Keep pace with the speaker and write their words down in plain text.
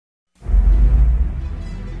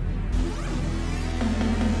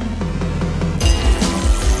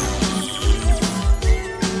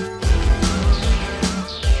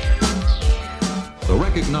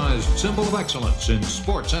symbol of excellence in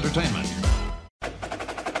sports entertainment.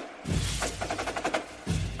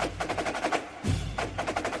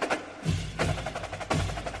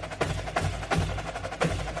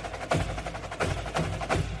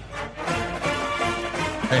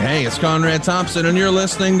 Hey, it's Conrad Thompson, and you're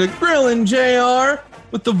listening to Grillin' JR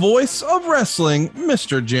with the voice of wrestling,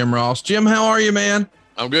 Mr. Jim Ross. Jim, how are you, man?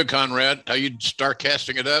 I'm good, Conrad. How you start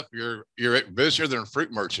casting it up? You're busier than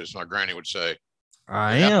fruit merchants, my granny would say.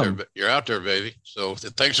 You're out there, baby. So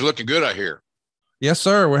things are looking good, I hear. Yes,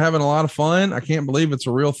 sir. We're having a lot of fun. I can't believe it's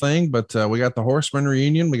a real thing, but we got the Horseman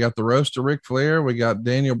reunion. We got the roast of Ric Flair. We got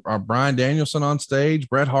Bryan Danielson on stage,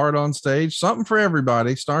 Bret Hart on stage. Something for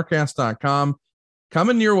everybody. Starcast.com.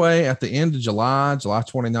 Coming your way at the end of July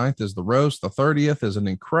 29th is the roast. The 30th is an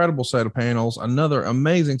incredible set of panels, another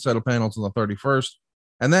amazing set of panels on the 31st.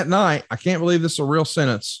 And that night, I can't believe this is a real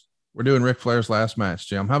sentence. We're doing Ric Flair's last match,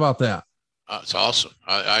 Jim. How about that? It's awesome.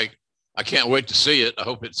 I can't wait to see it. I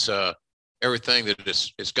hope it's everything that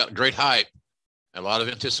it's got great hype, a lot of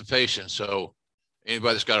anticipation. So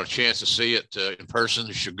anybody that's got a chance to see it in person,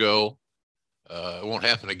 you should go. It won't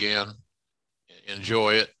happen again.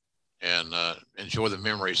 Enjoy it. And enjoy the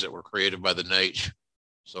memories that were created by the Nate.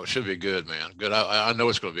 So it should be good, man. Good. I know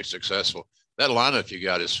it's going to be successful. That lineup you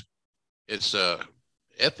got it's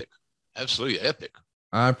epic. Absolutely epic.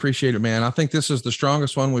 I appreciate it, man. I think this is the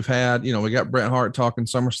strongest one we've had. You know, we got Bret Hart talking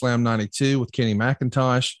SummerSlam 92 with Kenny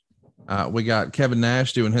McIntosh. We got Kevin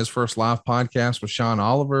Nash doing his first live podcast with Sean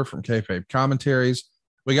Oliver from Kayfabe Commentaries.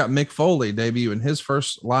 We got Mick Foley debuting his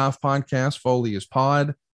first live podcast, Foley is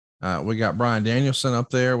Pod. We got Bryan Danielson up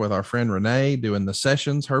there with our friend Renee doing the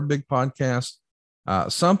sessions, her big podcast,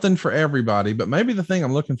 something for everybody. But maybe the thing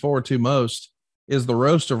I'm looking forward to most is the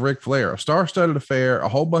roast of Ric Flair, a star-studded affair, a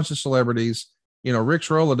whole bunch of celebrities. You know, Rick's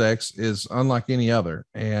Rolodex is unlike any other.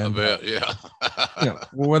 And I bet, yeah. You know,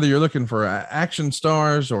 whether you're looking for action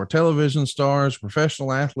stars or television stars,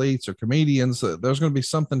 professional athletes or comedians, there's going to be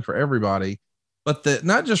something for everybody. But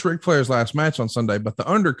not just Ric Flair's last match on Sunday, but the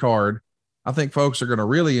undercard, I think folks are going to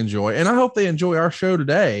really enjoy. And I hope they enjoy our show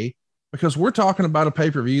today because we're talking about a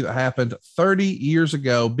pay-per-view that happened 30 years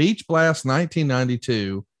ago, Beach Blast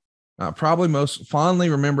 1992, probably most fondly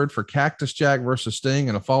remembered for Cactus Jack versus Sting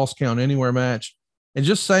in a Falls Count Anywhere match. And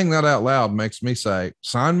just saying that out loud makes me say,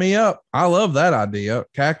 sign me up. I love that idea.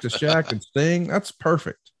 Cactus Jack and Sting. That's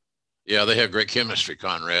perfect. Yeah, they have great chemistry,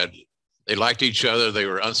 Conrad. They liked each other. They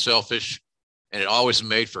were unselfish, and it always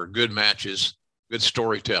made for good matches. Good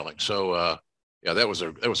storytelling. So, yeah, that was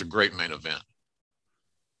a great main event.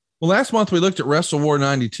 Well, last month we looked at Wrestle War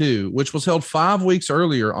 92, which was held 5 weeks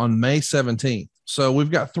earlier on May 17th. So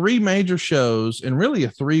we've got three major shows in really a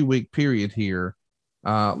 3-week period here.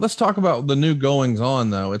 Let's talk about the new goings on,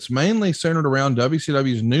 though. It's mainly centered around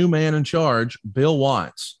WCW's new man in charge, Bill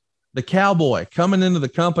Watts, the cowboy coming into the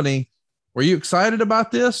company. Were you excited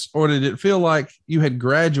about this, or did it feel like you had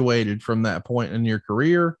graduated from that point in your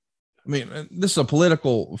career? I mean, this is a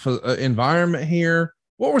political environment here.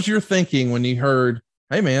 What was your thinking when you heard,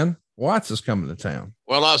 hey, man, Watts is coming to town?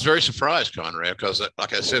 Well, I was very surprised, Conrad, because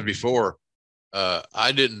like I said before, Bill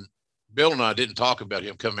and I didn't talk about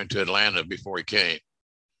him coming to Atlanta before he came.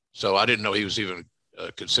 So I didn't know he was even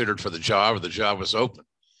considered for the job or the job was open.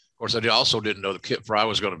 Of course, I also didn't know that Kip Frye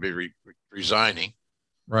was going to be resigning.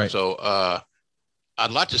 Right. So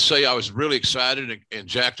I'd like to say I was really excited and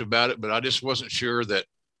jacked about it, but I just wasn't sure that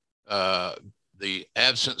the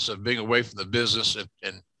absence of being away from the business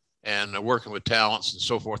and working with talents and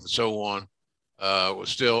so forth and so on was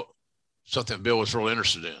still something Bill was real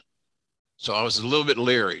interested in. So I was a little bit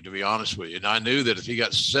leery, to be honest with you. And I knew that if he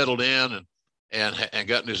got settled in and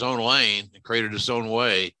got in his own lane and created his own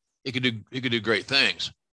way, he could do great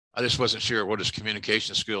things. I just wasn't sure what his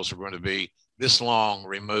communication skills were going to be this long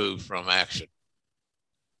removed from action.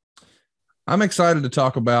 I'm excited to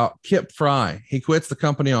talk about Kip Frye. He quits the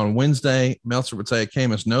company on Wednesday. Meltzer would say it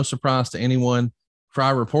came as no surprise to anyone.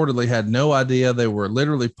 Frye reportedly had no idea they were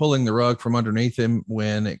literally pulling the rug from underneath him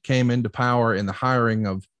when it came into power in the hiring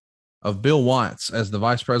of Bill Watts as the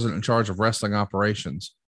vice president in charge of wrestling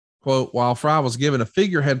operations. Quote, while Frye was given a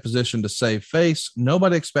figurehead position to save face,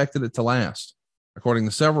 nobody expected it to last. According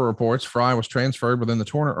to several reports, Frye was transferred within the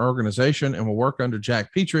Turner organization and will work under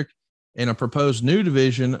Jack Petrick in a proposed new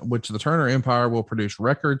division, which the Turner Empire will produce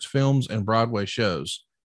records, films, and Broadway shows.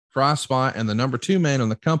 Frye's spot and the number 2 man in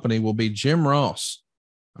the company will be Jim Ross.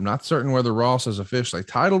 I'm not certain whether Ross is officially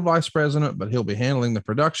titled vice president, but he'll be handling the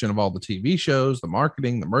production of all the TV shows, the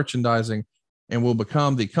marketing, the merchandising, and will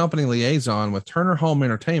become the company liaison with Turner Home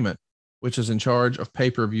Entertainment, which is in charge of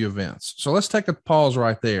pay-per-view events. So let's take a pause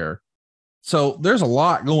right there. So there's a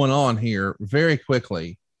lot going on here very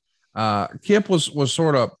quickly. Kip was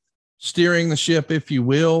sort of steering the ship, if you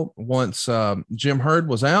will, once Jim Herd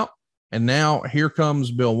was out. And now here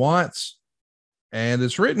comes Bill Watts. And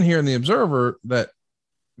it's written here in the Observer that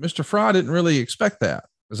Mr. Fry didn't really expect that.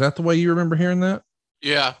 Is that the way you remember hearing that?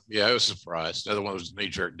 Yeah, it was a surprise. The other one was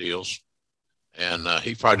knee-jerk deals. And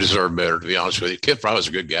he probably deserved better, to be honest with you. Kip Fry was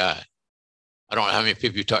a good guy. I don't know how many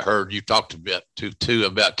people heard you talked to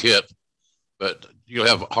about Kip, but you'll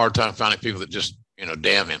have a hard time finding people that just,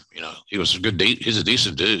 damn him. He was he's a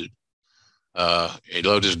decent dude. He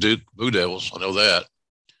loved his Blue Devils. I know that.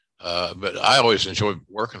 But I always enjoyed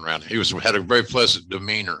working around him. He had a very pleasant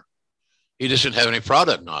demeanor. He just didn't have any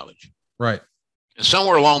product knowledge. Right. And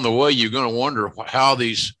somewhere along the way, you're going to wonder how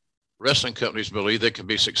these wrestling companies believe they can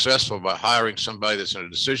be successful by hiring somebody that's in a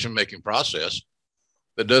decision-making process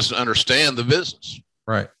that doesn't understand the business.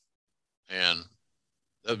 Right. And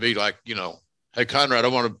that'd be like, hey, Conrad, I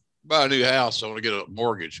want to buy a new house. I want to get a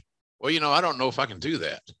mortgage. Well, I don't know if I can do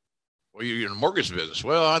that. Well, you're in the mortgage business.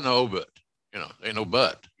 Well, I know, but, ain't no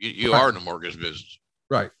but. You are in the mortgage business.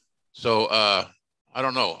 Right. So I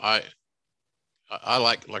don't know. I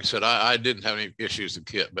like I said, I didn't have any issues with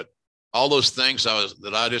Kip, but all those things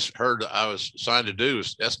that I just heard I was assigned to do,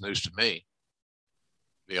 that's news to me,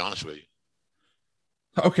 to be honest with you.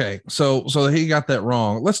 Okay. So he got that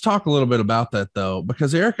wrong. Let's talk a little bit about that though,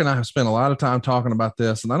 because Eric and I have spent a lot of time talking about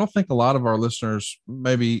this, and I don't think a lot of our listeners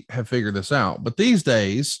maybe have figured this out, but these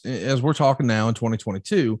days, as we're talking now in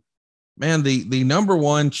 2022, man, the number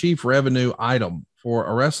one chief revenue item for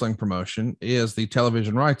a wrestling promotion is the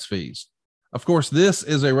television rights fees. Of course, this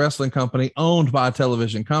is a wrestling company owned by a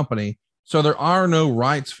television company, so there are no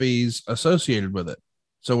rights fees associated with it.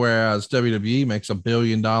 So whereas WWE makes $1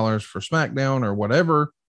 billion for SmackDown or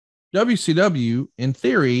whatever, WCW in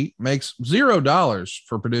theory makes $0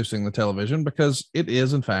 for producing the television because it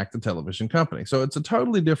is in fact a television company. So it's a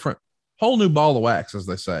totally different, whole new ball of wax, as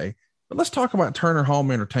they say. But let's talk about Turner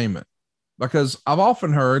Home Entertainment, because I've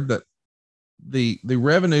often heard that the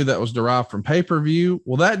revenue that was derived from pay-per-view,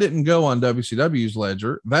 well, that didn't go on WCW's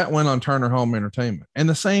ledger. That went on Turner Home Entertainment. And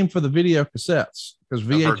the same for the video cassettes, because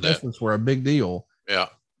VHSs were a big deal. Yeah.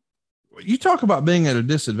 You talk about being at a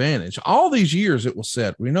disadvantage. All these years it was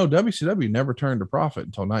said, we know WCW never turned a profit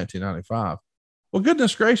until 1995. Well,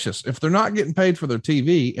 goodness gracious, if they're not getting paid for their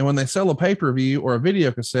TV, and when they sell a pay-per-view or a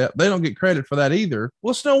video cassette, they don't get credit for that either.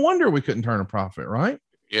 Well, it's no wonder we couldn't turn a profit, right?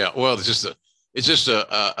 Yeah. Well, it's just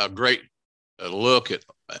a great look at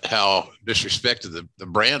how disrespected the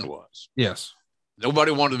brand was. Yes.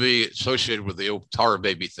 Nobody wanted to be associated with the old Tar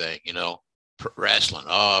Baby thing, wrestling.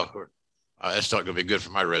 That's not going to be good for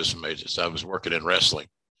my resume. I was working in wrestling.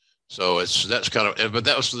 So but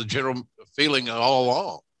that was the general feeling all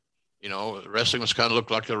along. Wrestling was kind of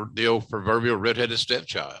looked like the old proverbial redheaded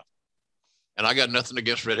stepchild. And I got nothing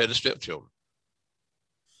against redheaded stepchildren.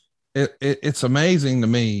 It's amazing to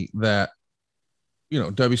me that,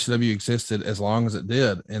 WCW existed as long as it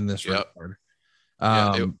did in this regard.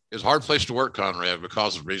 It was a hard place to work, Conrad,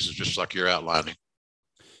 because of reasons just like you're outlining.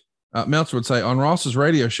 Meltzer would say on Ross's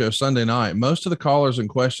radio show Sunday night, most of the callers and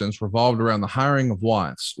questions revolved around the hiring of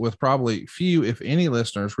Watts, with probably few, if any,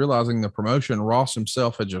 listeners realizing the promotion Ross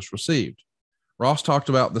himself had just received. Ross talked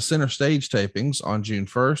about the center stage tapings on June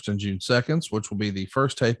 1st and June 2nd, which will be the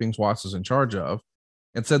first tapings Watts is in charge of,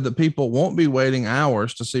 and said that people won't be waiting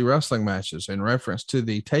hours to see wrestling matches, in reference to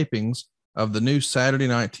the tapings of the new Saturday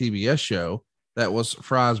night TBS show that was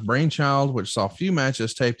Fry's brainchild, which saw few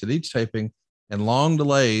matches taped at each taping and long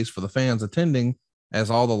delays for the fans attending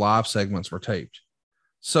as all the live segments were taped.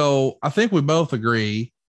 So I think we both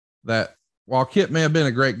agree that while Kip may have been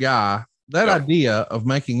a great guy, that idea of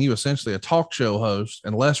making you essentially a talk show host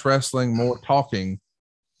and less wrestling, more talking,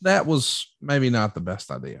 that was maybe not the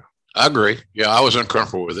best idea. I agree. Yeah, I was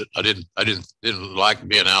uncomfortable with it. I didn't like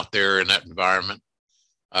being out there in that environment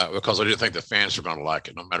because I didn't think the fans were going to like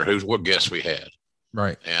it, no matter what guests we had.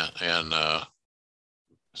 Right. And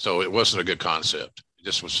so it wasn't a good concept.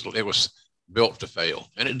 It was built to fail,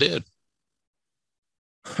 and it did.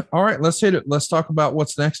 All right, let's hit it. Let's talk about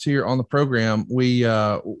what's next here on the program. We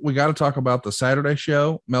got to talk about the Saturday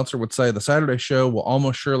show. Meltzer would say the Saturday show will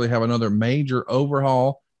almost surely have another major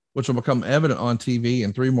overhaul, which will become evident on TV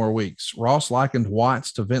in 3 more weeks. Ross likened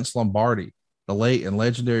Watts to Vince Lombardi, the late and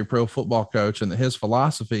legendary pro football coach, and that his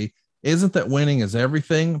philosophy isn't that winning is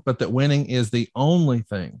everything, but that winning is the only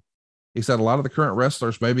thing. He said a lot of the current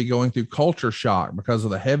wrestlers may be going through culture shock because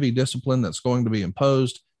of the heavy discipline that's going to be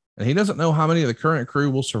imposed, and he doesn't know how many of the current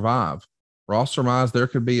crew will survive. Ross surmised there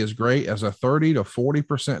could be as great as a 30 to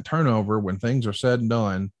 40% turnover when things are said and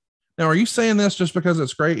done. Now, are you saying this just because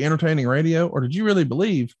it's great entertaining radio, or did you really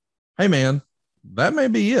believe, hey man, that may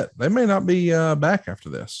be it. They may not be back after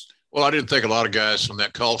this. Well, I didn't think a lot of guys from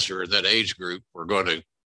that culture, that age group, were going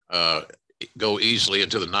to go easily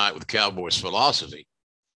into the night with Cowboys philosophy.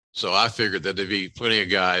 So I figured that there'd be plenty of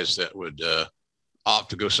guys that would opt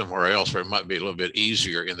to go somewhere else where it might be a little bit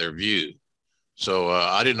easier in their view. So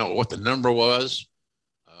I didn't know what the number was,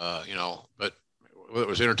 but whether it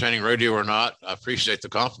was entertaining radio or not, I appreciate the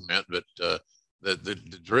compliment. But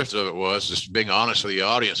the drift of it was just being honest with the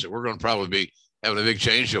audience that we're going to probably be having a big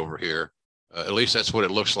changeover here. At least that's what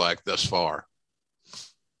it looks like thus far.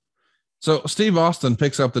 So Steve Austin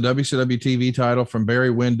picks up the WCW TV title from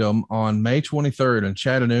Barry Windham on May 23rd in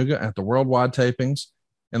Chattanooga at the Worldwide Tapings.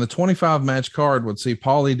 And the 25-match card would see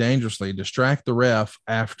Paulie Dangerously distract the ref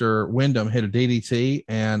after Windham hit a DDT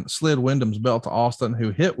and slid Windham's belt to Austin,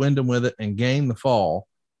 who hit Windham with it and gained the fall.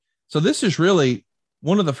 So this is really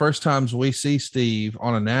one of the first times we see Steve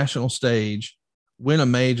on a national stage win a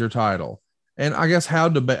major title. And I guess how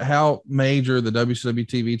major the WCW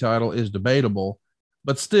TV title is debatable,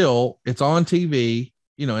 but still it's on TV,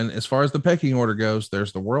 and as far as the pecking order goes,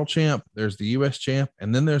 there's the world champ, there's the US champ,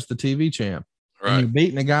 and then there's the TV champ. Right. And you're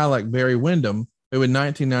beating a guy like Barry Windham, who in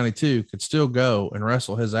 1992 could still go and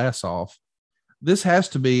wrestle his ass off. This has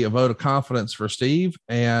to be a vote of confidence for Steve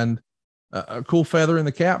and a cool feather in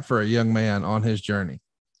the cap for a young man on his journey.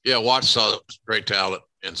 Yeah, Watts saw great talent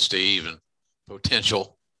in Steve and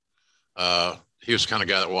potential. He was the kind of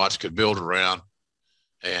guy that Watts could build around,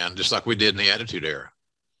 and just like we did in the Attitude Era.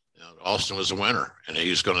 Austin was a winner, and he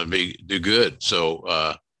was going to do good.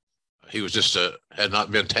 So he was just had not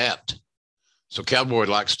been tapped. So Cowboy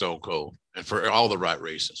likes Stone Cold, and for all the right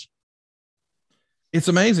reasons. It's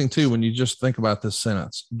amazing, too, when you just think about this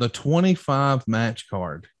sentence, the 25-match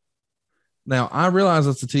card. Now, I realize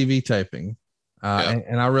it's a TV taping,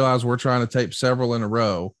 and I realize we're trying to tape several in a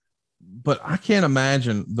row, but I can't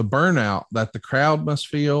imagine the burnout that the crowd must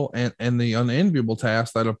feel and the unenviable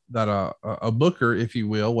task that a booker, if you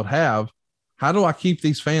will, would have. How do I keep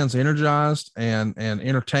these fans energized and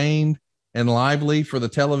entertained and lively for the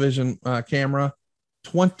television camera?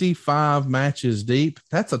 25 matches deep.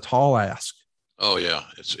 That's a tall ask. Oh yeah.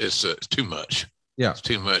 It's too much. Yeah. It's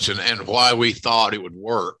too much. And why we thought it would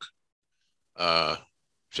work.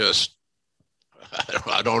 Just,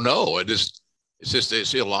 I don't know.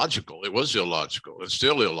 It's illogical. It was illogical. It's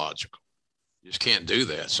still illogical. You just can't do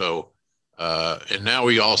that. So, and now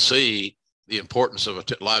we all see the importance of a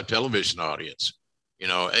live television audience.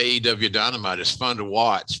 AEW Dynamite is fun to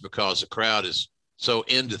watch because the crowd is so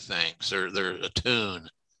into things. They're attuned.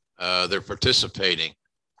 They're participating.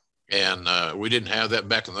 And we didn't have that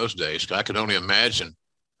back in those days. I could only imagine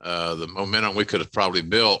the momentum we could have probably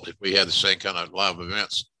built if we had the same kind of live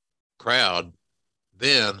events crowd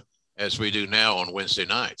then as we do now on Wednesday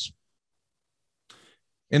nights.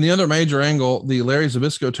 In the other major angle, the Larry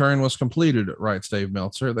Zbyszko turn was completed, writes Dave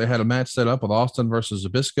Meltzer. They had a match set up with Austin versus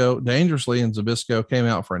Zbyszko. Dangerously and Zbyszko came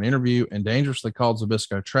out for an interview, and Dangerously called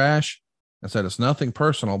Zbyszko trash and said it's nothing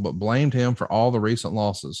personal, but blamed him for all the recent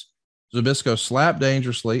losses. Zbyszko slapped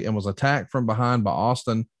Dangerously and was attacked from behind by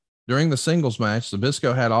Austin. During the singles match,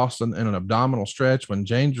 Zbyszko had Austin in an abdominal stretch when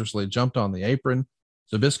Dangerously jumped on the apron.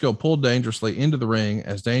 Zbyszko pulled Dangerously into the ring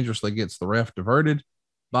as Dangerously gets the ref diverted.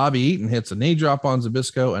 Bobby Eaton hits a knee drop on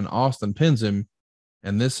Zbyszko and Austin pins him.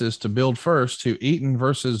 And this is to build first to Eaton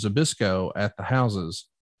versus Zbyszko at the houses.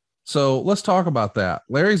 So let's talk about that.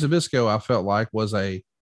 Larry Zbyszko, I felt like, was a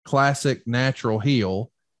classic natural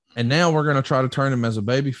heel. And now we're going to try to turn him as a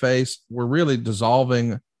babyface. We're really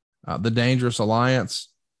dissolving the Dangerous Alliance.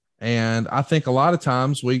 And I think a lot of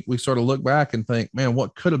times we sort of look back and think, man,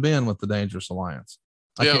 what could have been with the Dangerous Alliance?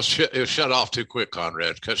 It was shut off too quick,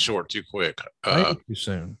 Conrad. Cut short too quick. Too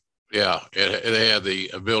soon. Yeah, they had the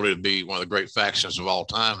ability to be one of the great factions of all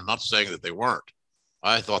time. I'm not saying that they weren't.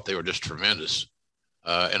 I thought they were just tremendous,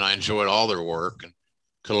 and I enjoyed all their work. And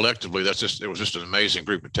collectively, it was just an amazing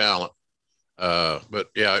group of talent. But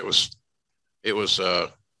yeah, it was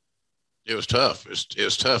tough. It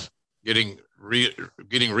was tough getting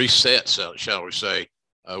reset, shall we say,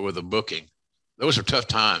 with the booking. Those are tough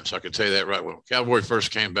times. I can tell you that right. When Cowboy first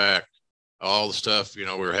came back, all the stuff, we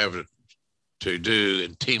were having to do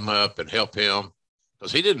and team up and help him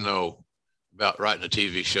because he didn't know about writing a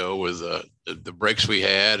TV show with the breaks we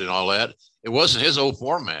had and all that. It wasn't his old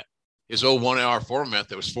format, his old 1 hour format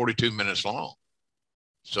that was 42 minutes long.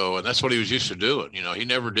 So, and that's what he was used to doing. He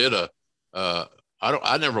never did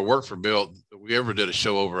I never worked for Bill. We ever did a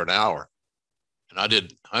show over an hour, and I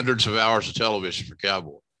did hundreds of hours of television for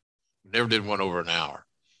Cowboy. Never did one over an hour.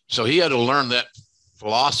 So he had to learn that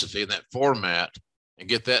philosophy and that format and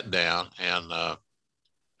get that down. And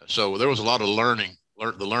so there was a lot of learning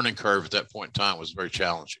the learning curve at that point in time was very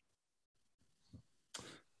challenging.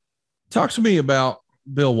 Talk to me about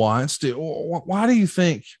Bill Watts. Why do you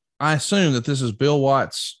think, I assume that this is Bill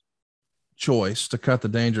Watts' choice to cut the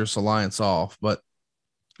Dangerous Alliance off, but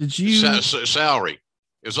did you salary?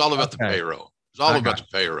 It was all about the payroll. It was all about the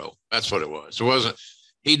payroll. That's what it was. It wasn't,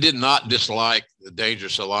 he did not dislike the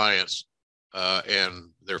Dangerous Alliance and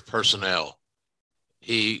their personnel.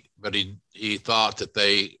 But he thought that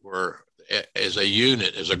they were, as a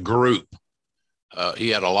unit, as a group, he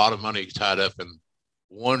had a lot of money tied up in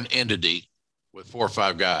one entity with 4 or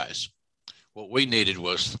 5 guys. What we needed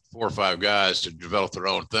was 4 or 5 guys to develop their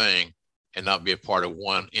own thing and not be a part of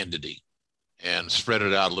one entity and spread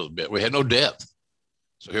it out a little bit. We had no depth.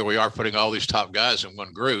 So here we are putting all these top guys in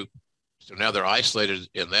one group. So now they're isolated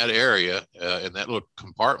in that area, in that little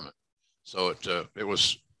compartment. So it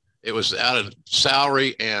was out of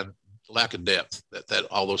salary and lack of depth that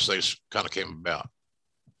all those things kind of came about.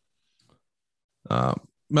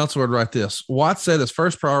 Meltzer would write this. Watts said his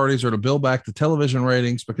first priorities are to build back the television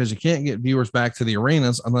ratings because you can't get viewers back to the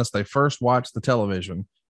arenas unless they first watch the television.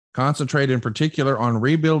 Concentrate in particular on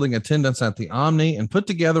rebuilding attendance at the Omni and put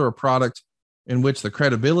together a product in which the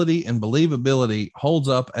credibility and believability holds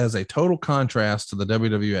up as a total contrast to the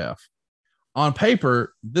WWF. On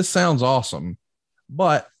paper, this sounds awesome,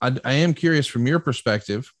 but I am curious from your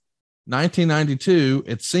perspective. 1992,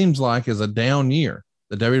 it seems like, is a down year.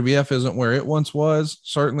 The WWF isn't where it once was.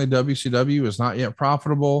 Certainly WCW is not yet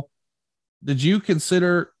profitable. Did you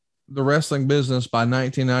consider the wrestling business by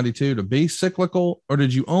 1992 to be cyclical, or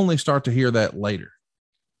did you only start to hear that later?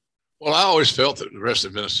 Well, I always felt that the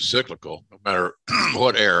wrestling business is cyclical, no matter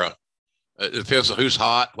what era. It depends on who's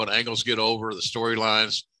hot, what angles get over, the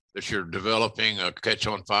storylines that you're developing, catch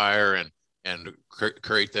on fire and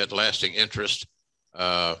create that lasting interest.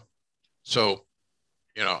 So,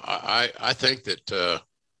 you know, I think that,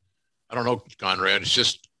 I don't know, Conrad,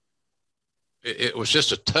 it was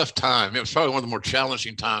just a tough time. It was probably one of the more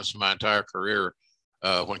challenging times in my entire career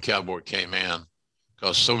when Cowboy came in,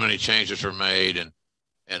 because so many changes were made and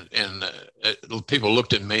people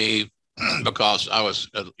looked at me because I was,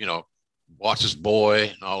 Watts' boy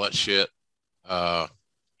and all that shit. And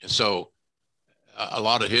so a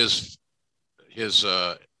lot of his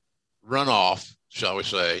runoff, shall we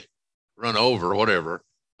say, run over, whatever,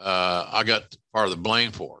 I got part of the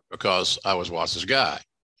blame for it because I was Watts' guy,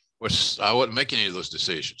 which I wouldn't make any of those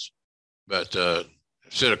decisions. But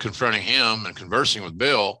instead of confronting him and conversing with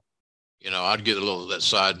Bill, I'd get a little of that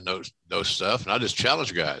side note stuff, and I just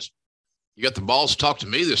challenge guys. You got the balls to talk to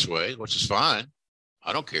me this way, which is fine.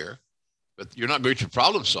 I don't care. But you're not going to get your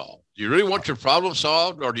problem solved. Do you really want your problem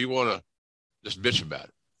solved, or do you want to just bitch about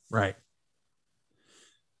it? Right.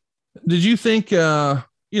 Did you think,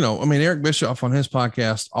 Eric Bischoff on his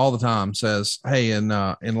podcast all the time says, hey, in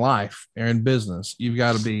life or in business, you've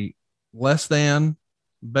got to be less than,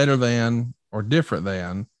 better than, or different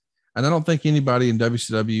than. And I don't think anybody in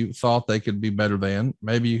WCW thought they could be better than.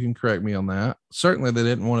 Maybe you can correct me on that. Certainly they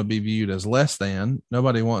didn't want to be viewed as less than.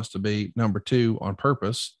 Nobody wants to be number 2 on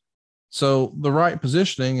purpose. So the right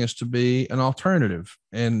positioning is to be an alternative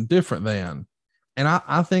and different than. And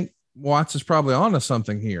I think Watts is probably onto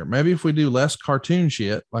something here. Maybe if we do less cartoon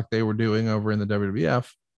shit like they were doing over in the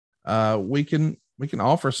WWF, we can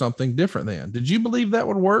offer something different than. Did you believe that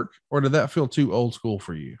would work, or did that feel too old school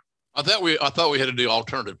for you? I thought we had to do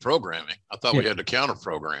alternative programming. I thought we had to counter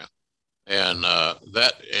program, and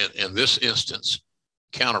that in this instance,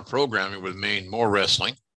 counter programming would mean more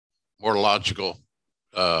wrestling, more logical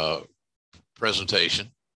presentation.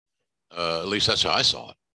 At least that's how I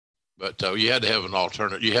saw it. But you had to have an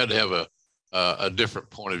alternative. You had to have a different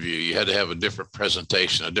point of view. You had to have a different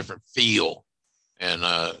presentation, a different feel, and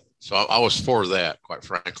so I was for that. Quite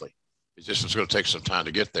frankly, it just was going to take some time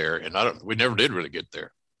to get there, and we never did really get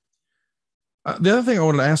there. The other thing I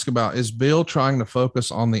wanted to ask about is Bill trying to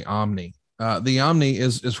focus on the Omni. The Omni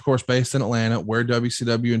is of course based in Atlanta, where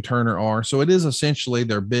WCW and Turner are. So it is essentially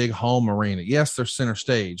their big home arena. Yes, they're center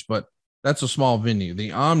stage, but that's a small venue.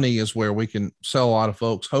 The Omni is where we can sell a lot of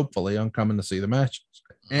folks, hopefully, on coming to see the matches.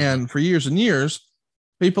 And for years and years,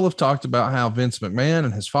 people have talked about how Vince McMahon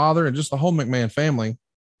and his father and just the whole McMahon family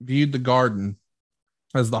viewed the Garden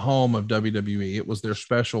as the home of WWE. It was their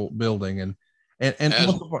special building. And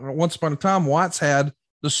once upon a time, Watts had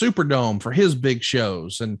the Superdome for his big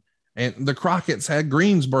shows, and the Crockett's had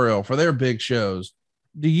Greensboro for their big shows.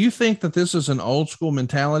 Do you think that this is an old school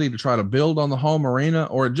mentality to try to build on the home arena,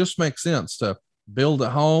 or it just makes sense to build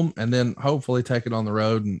at home and then hopefully take it on the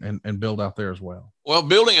road and build out there as well? Well,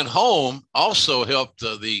 building at home also helped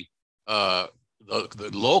the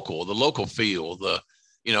local feel.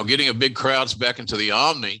 getting a big crowds back into the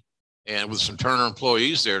Omni and with some Turner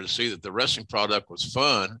employees there to see that the wrestling product was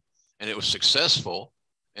fun and it was successful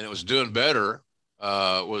and it was doing better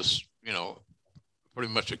was,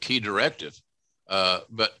 pretty much a key directive.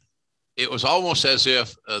 But it was almost as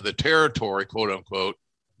if the territory, quote unquote,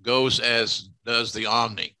 goes as does the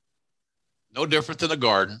Omni. No different than the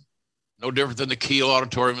Garden, no different than the Kiel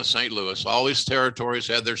Auditorium in St. Louis. All these territories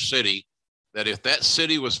had their city, that if that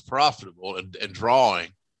city was profitable and drawing,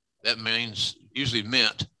 that usually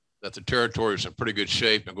meant that the territory was in pretty good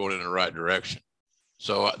shape and going in the right direction.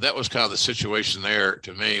 So that was kind of the situation there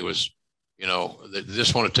to me was, they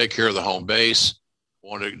just want to take care of the home base,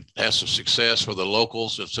 want to have some success for the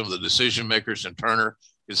locals, and some of the decision makers in Turner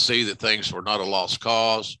could see that things were not a lost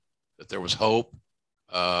cause, that there was hope.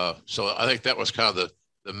 So I think that was kind of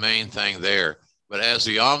the main thing there. But as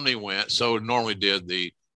the Omni went, so normally did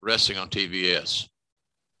the wrestling on TBS.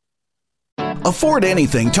 Afford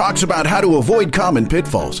Anything talks about how to avoid common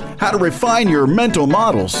pitfalls, how to refine your mental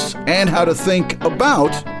models, and how to think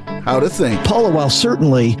about how to think. Paula, while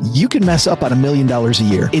certainly you can mess up on $1 million a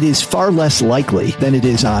year, it is far less likely than it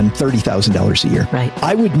is on $30,000 a year. Right.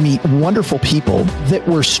 I would meet wonderful people that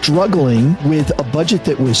were struggling with a budget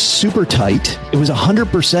that was super tight. It was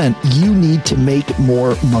 100%. You need to make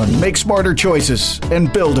more money. Make smarter choices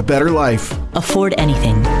and build a better life. Afford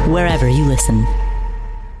Anything, wherever you listen.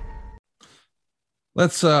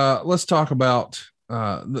 Let's talk about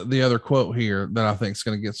the other quote here that I think is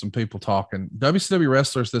going to get some people talking. WCW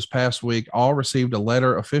wrestlers this past week all received a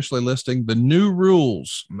letter officially listing the new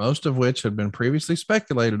rules, most of which had been previously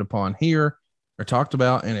speculated upon here or talked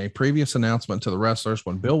about in a previous announcement to the wrestlers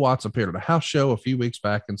when Bill Watts appeared at a house show a few weeks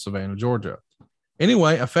back in Savannah, Georgia.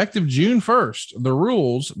 Anyway, effective June 1st, the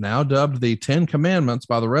rules, now dubbed the 10 Commandments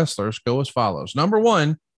by the wrestlers, go as follows. Number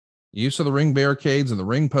 1, use of the ring barricades and the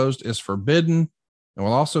ring post is forbidden and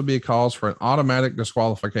will also be a cause for an automatic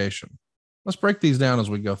disqualification. Let's break these down as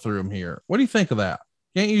we go through them here. What do you think of that?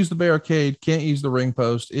 Can't use the barricade, can't use the ring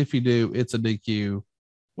post. If you do, it's a DQ.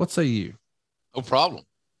 What say you? No problem.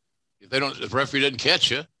 If the referee doesn't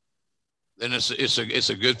catch you, then it's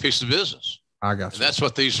a good piece of business. I got you. And that's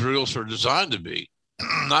what these rules are designed to be.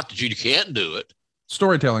 Not that you can't do it.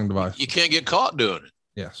 Storytelling device. You can't get caught doing it.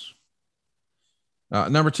 Yes.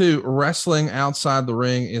 Number 2, wrestling outside the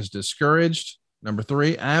ring is discouraged. Number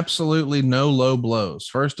 3, absolutely no low blows.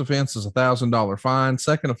 First offense is $1,000 fine.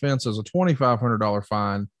 Second offense is a $2,500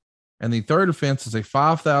 fine. And the third offense is a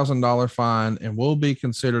 $5,000 fine and will be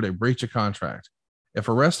considered a breach of contract. If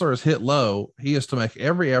a wrestler is hit low, he is to make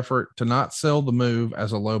every effort to not sell the move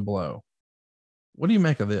as a low blow. What do you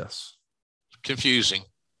make of this? Confusing.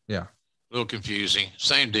 Yeah. A little confusing.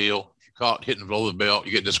 Same deal. If you're caught hitting below the belt,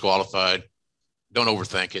 you get disqualified. Don't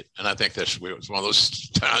overthink it. And I think it's one of those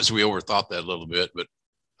times we overthought that a little bit, but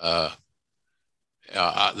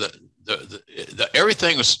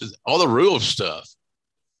everything was, all the rules stuff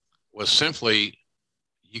was simply,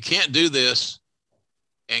 you can't do this.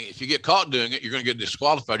 And if you get caught doing it, you're going to get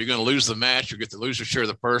disqualified. You're going to lose the match. You get the loser share of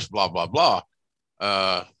the purse, blah, blah, blah.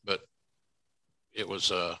 But it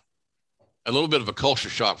was a little bit of a culture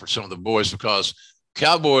shock for some of the boys because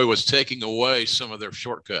Cowboy was taking away some of their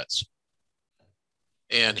shortcuts.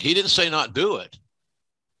 And he didn't say not do it.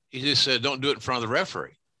 He just said, don't do it in front of the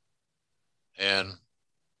referee. And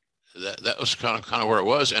that was kind of where it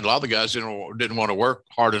was. And a lot of the guys didn't want to work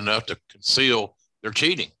hard enough to conceal their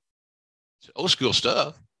cheating. It's old school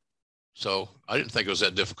stuff. So I didn't think it was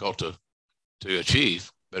that difficult to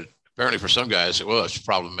achieve, but apparently for some guys it was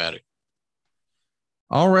problematic.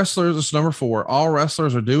 All wrestlers, this is number 4. All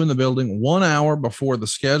wrestlers are due in the building 1 hour before the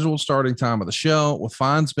scheduled starting time of the show, with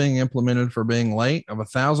fines being implemented for being late of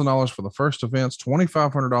 $1,000 for the first offense,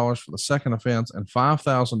 $2,500 for the second offense, and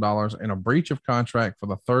 $5,000 in a breach of contract for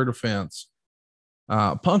the third offense.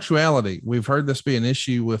 Punctuality. We've heard this be an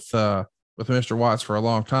issue with Mr. Watts for a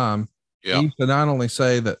long time. Yeah. He used to not only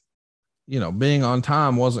say that, being on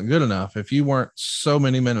time wasn't good enough. If you weren't so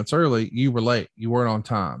many minutes early, you were late. You weren't on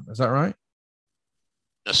time. Is that right?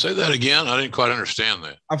 Now say that again. I didn't quite understand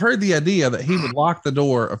that. I've heard the idea that he would lock the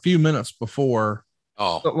door a few minutes before.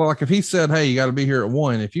 Oh, well, like if he said, "Hey, you got to be here at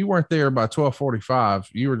 1," if you weren't there by 12:45,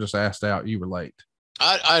 you were just asked out. You were late.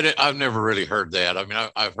 I've never really heard that. I mean,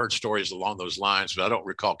 I've heard stories along those lines, but I don't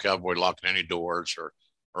recall Cowboy locking any doors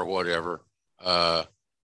or whatever.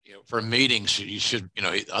 For meetings, you should.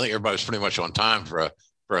 I think everybody was pretty much on time for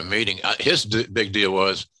a meeting. His big deal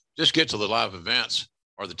was just get to the live events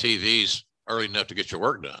or the TVs early enough to get your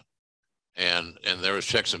work done. And there was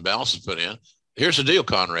checks and balances put in. Here's the deal,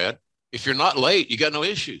 Conrad. If you're not late, you got no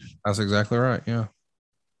issues. That's exactly right. Yeah.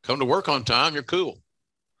 Come to work on time. You're cool.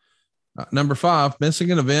 Number 5,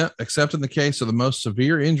 missing an event, except in the case of the most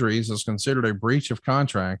severe injuries, is considered a breach of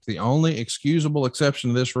contract. The only excusable exception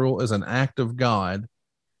to this rule is an act of God.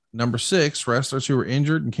 Number 6, wrestlers who are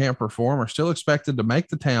injured and can't perform are still expected to make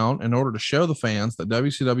the town in order to show the fans that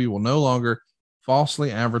WCW will no longer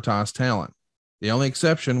falsely advertise talent. The only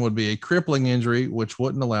exception would be a crippling injury, which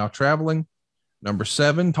wouldn't allow traveling. Number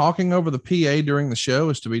 7, talking over the PA during the show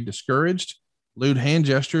is to be discouraged. Lewd hand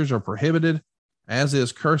gestures are prohibited, as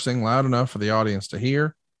is cursing loud enough for the audience to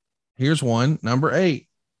hear. Here's one. Number 8,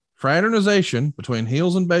 fraternization between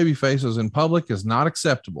heels and baby faces in public is not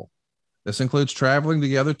acceptable. This includes traveling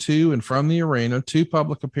together to and from the arena, to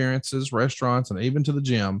public appearances, restaurants, and even to the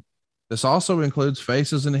gym. This also includes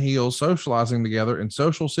faces and heels socializing together in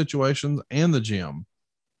social situations and the gym.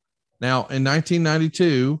 Now, in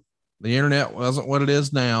 1992, the internet wasn't what it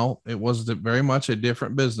is now. It was very much a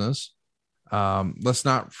different business. Let's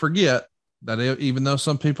not forget that even though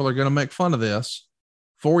some people are going to make fun of this,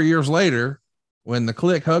 4 years later, when the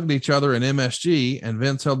Clique hugged each other in MSG and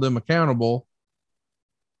Vince held them accountable.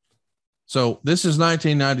 So this is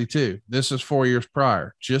 1992. This is 4 years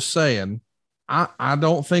prior. Just saying, I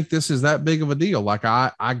don't think this is that big of a deal. Like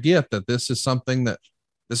I get that this is something that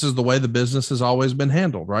this is the way the business has always been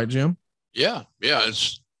handled. Right, Jim? Yeah. Yeah.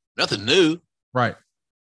 It's nothing new. Right.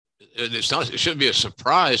 It shouldn't be a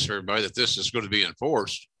surprise for everybody that this is going to be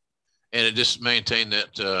enforced. And it just maintained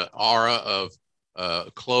that aura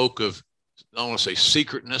of cloak of, I don't want to say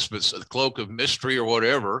secretness, but it's a cloak of mystery or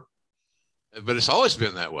whatever. But it's always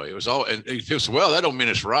been that way. It was all, and people say, well, that don't mean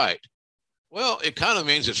it's right. Well, it kind of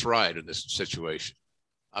means it's right in this situation.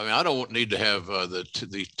 I mean, I don't need to have the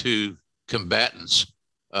two combatants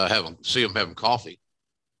see them having coffee.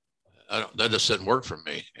 That just doesn't work for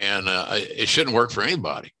me, and it shouldn't work for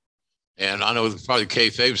anybody. And I know probably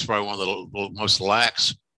kayfabe is probably one of the most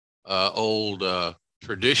lax old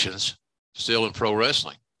traditions still in pro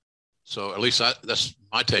wrestling. So at least that's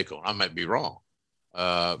my take on it. I might be wrong,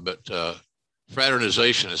 but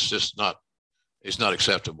fraternization is just not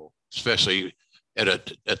acceptable, especially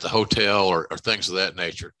at the hotel or things of that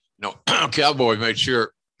nature. You know, Cowboy made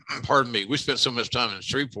sure, pardon me, we spent so much time in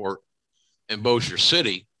Shreveport and Bossier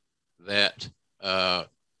City that the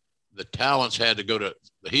talents had to go to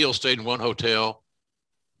the heel stayed in one hotel,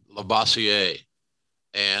 Lavoisier,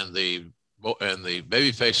 and the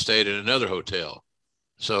babyface stayed in another hotel.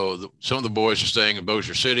 So some of the boys are staying in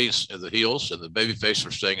Bossier City, the heels, and the babyface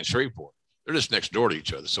are staying in Shreveport. They're just next door to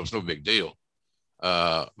each other, so it's no big deal.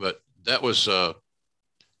 But that was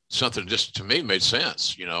something just to me made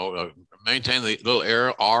sense. You know, maintain the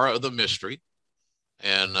little aura of the mystery,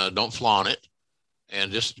 and don't flaunt it,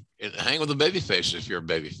 and just hang with the babyface if you're a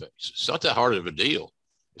babyface. It's not that hard of a deal.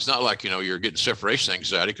 It's not like, you know, you're getting separation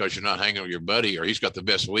anxiety because you're not hanging with your buddy or he's got the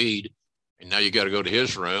best weed, and now you got to go to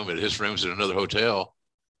his room, and his room's in another hotel.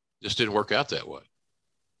 Just didn't work out that way.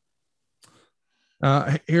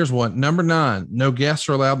 Here's one. Number 9, no guests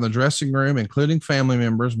are allowed in the dressing room, including family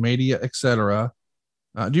members, media, etc.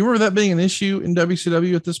 Do you remember that being an issue in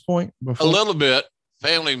WCW at this point? Before? A little bit.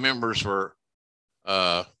 Family members were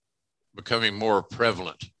becoming more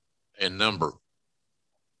prevalent in number,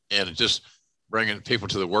 and just bringing people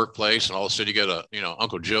to the workplace, and all of a sudden you got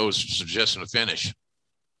Uncle Joe's suggesting a finish.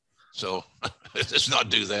 So let's not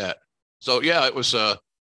do that. So yeah, it was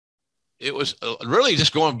really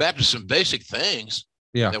just going back to some basic things.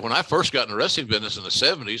 Yeah. That when I first got in the wrestling business in the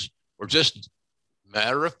 70s were just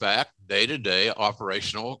matter of fact, day-to-day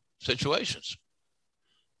operational situations.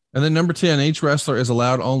 And then number 10, each wrestler is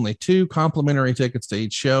allowed only 2 complimentary tickets to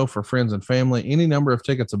each show for friends and family. Any number of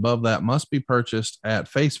tickets above that must be purchased at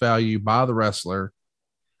face value by the wrestler.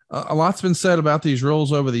 A lot's been said about these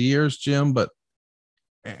rules over the years, Jim,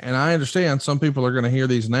 and I understand some people are going to hear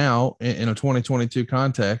these now in a 2022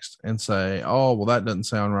 context and say, oh, well, that doesn't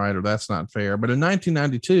sound right, or that's not fair. But in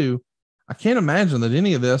 1992, I can't imagine that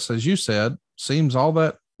any of this, as you said, seems all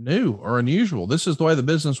that new or unusual. This is the way the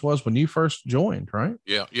business was when you first joined, right?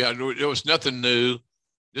 Yeah. There was nothing new,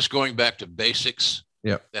 just going back to basics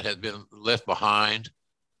that had been left behind,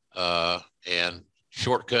 and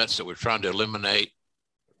shortcuts that we're trying to eliminate,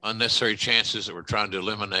 unnecessary chances that we're trying to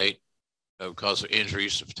eliminate because of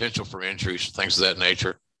injuries, the potential for injuries, things of that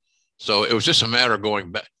nature. So it was just a matter of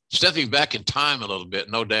going back, stepping back in time a little bit,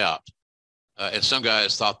 no doubt. And some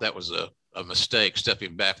guys thought that was a mistake,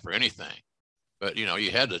 stepping back for anything. But you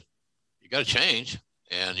got to change,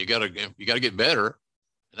 and you got to get better.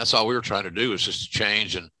 And that's all we were trying to do, is just to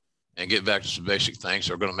change and get back to some basic things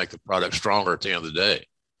that are going to make the product stronger at the end of the day.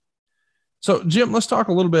 So Jim, let's talk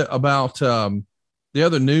a little bit about the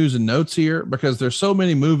other news and notes here, because there's so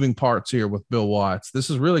many moving parts here with Bill Watts. This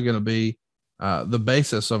is really going to be the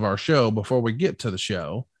basis of our show before we get to the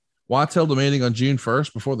show. Watts held a meeting on June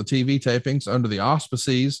 1st before the TV tapings under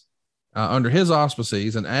his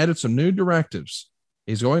auspices, and added some new directives.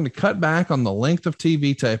 He's going to cut back on the length of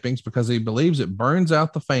TV tapings because he believes it burns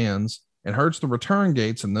out the fans and hurts the return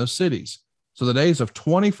gates in those cities. So the days of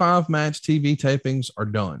 25 match TV tapings are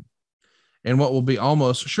done. And what will be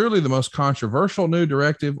almost surely the most controversial new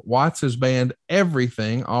directive, Watts has banned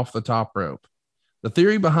everything off the top rope. The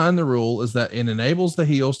theory behind the rule is that it enables the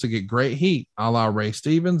heels to get great heat, a la Ray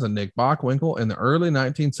Stevens and Nick Bockwinkel in the early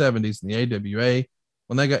 1970s in the AWA,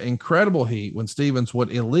 when they got incredible heat when Stevens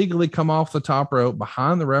would illegally come off the top rope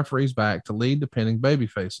behind the referee's back to lead the pinning baby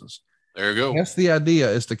faces. There you go. Yes, the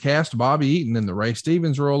idea is to cast Bobby Eaton in the Ray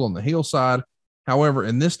Stevens role on the heel side. However,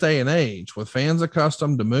 in this day and age, with fans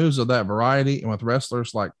accustomed to moves of that variety and with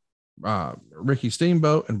wrestlers like Ricky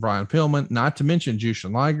Steamboat and Brian Pillman, not to mention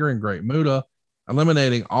Jushin Liger and Great Muta,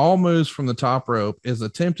 eliminating all moves from the top rope is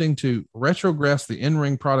attempting to retrogress the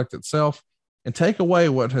in-ring product itself and take away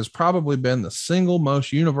what has probably been the single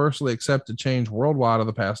most universally accepted change worldwide of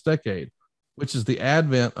the past decade, which is the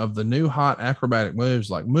advent of the new hot acrobatic moves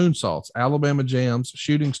like moonsaults, Alabama jams,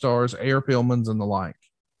 shooting stars, air Pillmans, and the like.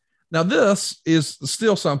 Now, this is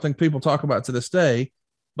still something people talk about to this day,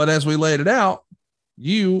 but as we laid it out,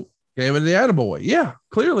 you gave it the attaboy. Yeah,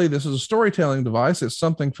 clearly this is a storytelling device. It's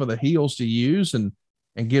something for the heels to use and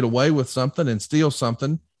get away with something and steal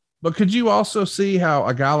something. But could you also see how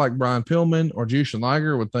a guy like Brian Pillman or Jushin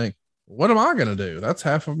Liger would think, what am I going to do? That's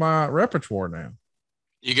half of my repertoire now.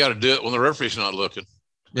 You got to do it when the referee's not looking.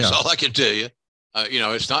 Yeah. That's all I can tell you.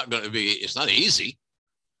 It's not easy,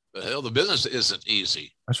 but hell, the business isn't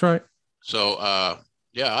easy. That's right. So,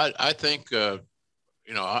 I think, to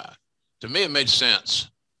me, it made sense.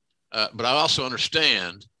 But I also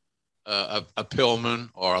understand a Pillman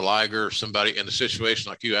or a Liger or somebody in a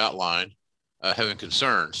situation like you outlined having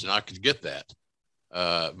concerns, and I could get that.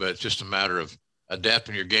 But it's just a matter of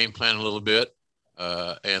adapting your game plan a little bit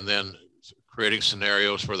and then creating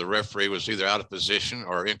scenarios where the referee was either out of position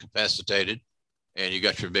or incapacitated, and you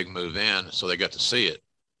got your big move in, so they got to see it.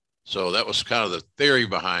 So that was kind of the theory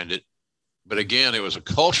behind it. But again, it was a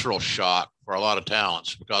cultural shock for a lot of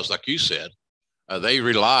talents because, like you said, they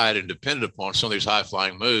relied and depended upon some of these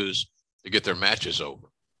high-flying moves to get their matches over.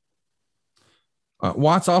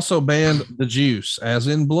 Watts also banned the juice, as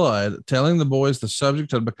in blood, telling the boys the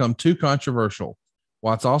subject had become too controversial.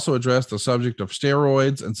 Watts also addressed the subject of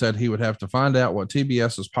steroids and said he would have to find out what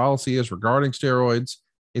TBS's policy is regarding steroids.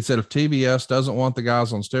 He said if TBS doesn't want the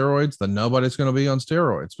guys on steroids, then nobody's going to be on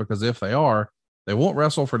steroids, because if they are, they won't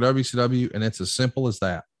wrestle for WCW, and it's as simple as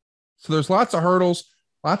that. So there's lots of hurdles,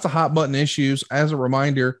 lots of hot button issues. As a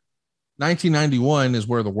reminder, 1991 is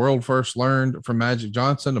where the world first learned from Magic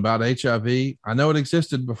Johnson about HIV. I know it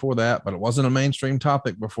existed before that, but it wasn't a mainstream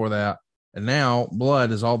topic before that. And now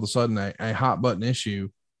blood is all of a sudden a hot button issue.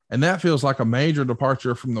 And that feels like a major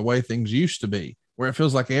departure from the way things used to be, where it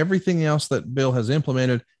feels like everything else that Bill has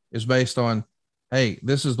implemented is based on, hey,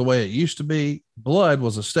 this is the way it used to be. Blood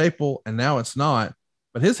was a staple and now it's not.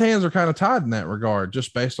 But his hands are kind of tied in that regard,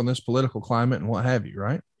 just based on this political climate and what have you,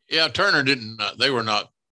 right? Yeah, Turner they were not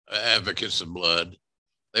advocates of blood.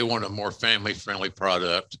 They wanted a more family-friendly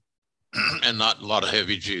product and not a lot of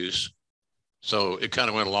heavy juice. So it kind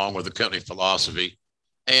of went along with the company philosophy.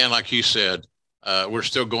 And like you said, we're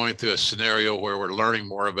still going through a scenario where we're learning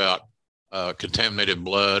more about contaminated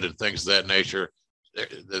blood and things of that nature.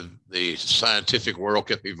 The scientific world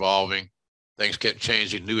kept evolving. Things kept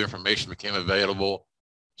changing. New information became available.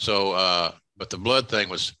 So, but the blood thing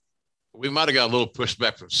we might have got a little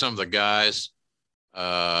pushback from some of the guys,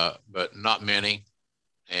 but not many.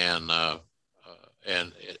 And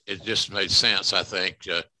it just made sense, I think,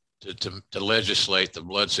 to legislate the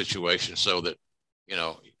blood situation so that,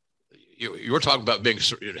 you were talking about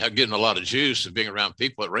getting a lot of juice and being around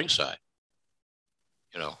people at ringside.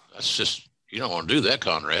 That's just, you don't want to do that,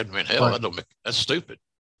 Conrad. I mean, hell, right. That's stupid.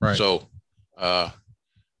 Right. So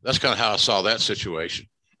that's kind of how I saw that situation.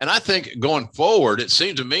 And I think going forward, it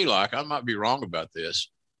seemed to me like, I might be wrong about this,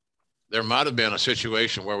 there might have been a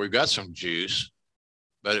situation where we've got some juice,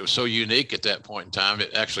 but it was so unique at that point in time,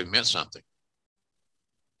 it actually meant something.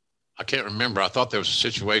 I can't remember. I thought there was a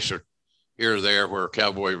situation here or there where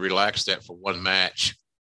Cowboy relaxed that for one match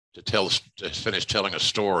to finish telling a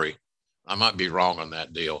story. I might be wrong on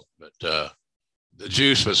that deal, but the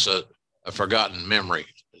juice was a forgotten memory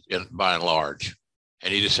by and large.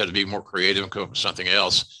 And you just had to be more creative and come up with something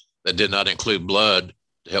else that did not include blood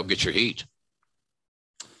to help get your heat.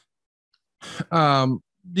 Do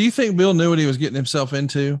you think Bill knew what he was getting himself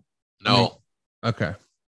into? No. Okay.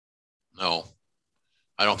 No,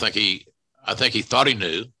 I don't think I think he thought he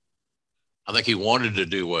knew. I think he wanted to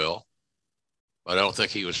do well, but I don't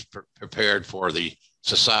think he was prepared for the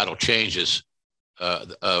societal changes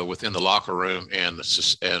within the locker room and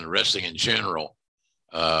wrestling in general.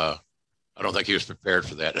 I don't think he was prepared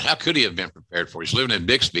for that. And how could he have been prepared for it? He's living in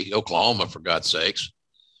Bixby, Oklahoma, for God's sakes.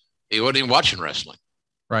 He wasn't even watching wrestling.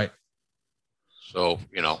 Right. So,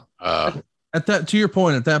 to your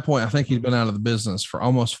point, at that point, I think he'd been out of the business for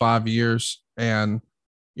almost 5 years, and,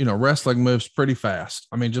 wrestling moves pretty fast.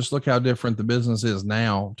 I mean, just look how different the business is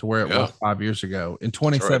now to where it was 5 years ago. In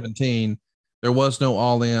 2017, there was no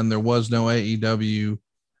All In, there was no AEW.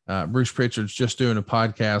 Bruce Pritchard's just doing a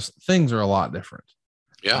podcast. Things are a lot different.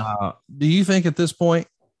 Yeah. Do you think at this point,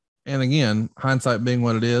 and again, hindsight being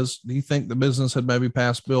what it is, do you think the business had maybe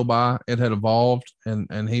passed Bill by? It had evolved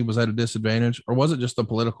and he was at a disadvantage, or was it just the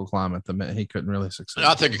political climate that meant he couldn't really succeed?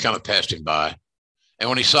 I think it kind of passed him by. And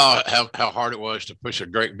when he saw how hard it was to push a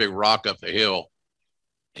great big rock up a hill,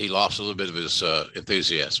 he lost a little bit of his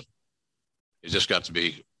enthusiasm. It just got to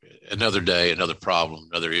be another day, another problem,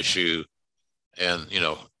 another issue. And,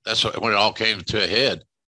 that's when it all came to a head.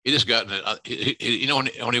 He just got in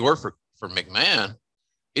it. When he worked for McMahon,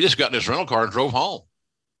 he just got in his rental car and drove home.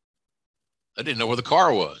 I didn't know where the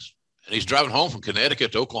car was. And he's driving home from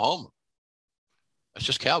Connecticut to Oklahoma. That's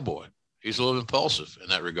just cowboy. He's a little impulsive in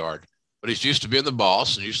that regard. But he's used to being the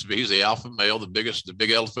boss and he's the alpha male, the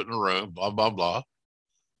big elephant in the room, blah, blah, blah.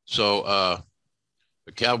 So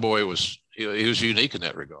the cowboy he was unique in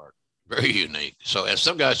that regard. Very unique. So, and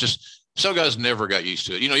some guys never got used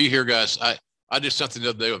to it. You hear guys, I did something the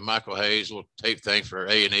other day with Michael Hayes, a little tape thing for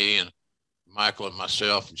A&E, and Michael and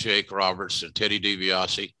myself and Jake Roberts and Teddy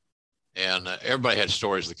DiBiase, and everybody had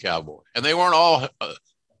stories of the cowboy, and they weren't all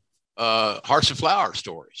hearts and flowers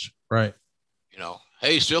stories. Right.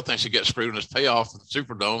 Hayes still thinks he got screwed in his payoff in the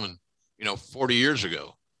Superdome, and 40 years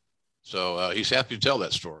ago. So he's happy to tell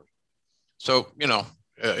that story. So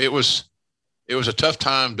it was a tough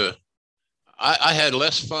time I had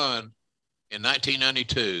less fun in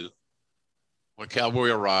 1992 when Cowboy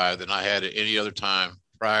arrived than I had at any other time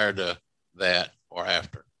prior to that or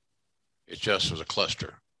after. It just was a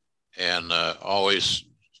cluster, and always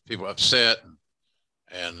people upset,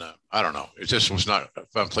 and I don't know. It just was not a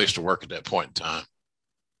fun place to work at that point in time.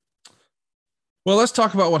 Well, let's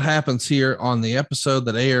talk about what happens here on the episode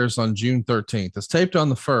that airs on June 13th. It's taped on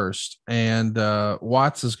the 1st, and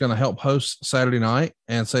Watts is going to help host Saturday night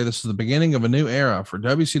and say this is the beginning of a new era for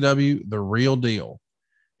WCW, The Real Deal.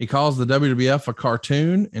 He calls the WWF a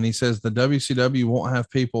cartoon, and he says the WCW won't have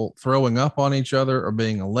people throwing up on each other or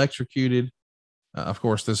being electrocuted. Of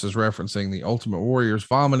course, this is referencing the Ultimate Warrior's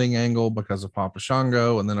vomiting angle because of Papa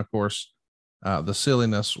Shango. And then, of course, the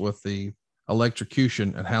silliness with the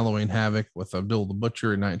electrocution at Halloween Havoc with Abdul the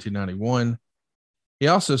Butcher in 1991. He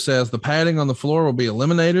also says the padding on the floor will be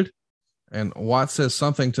eliminated. And Watts says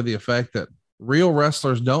something to the effect that real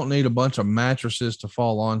wrestlers don't need a bunch of mattresses to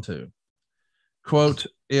fall onto. Quote,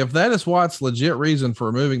 if that is Watts' legit reason for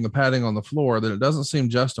removing the padding on the floor, then it doesn't seem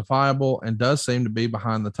justifiable and does seem to be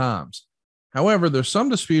behind the times. However, there's some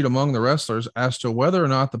dispute among the wrestlers as to whether or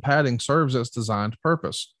not the padding serves its designed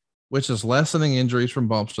purpose, which is lessening injuries from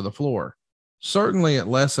bumps to the floor. Certainly, it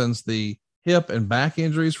lessens the hip and back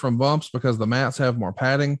injuries from bumps because the mats have more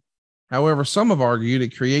padding. However, some have argued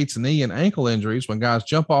it creates knee and ankle injuries when guys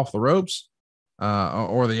jump off the ropes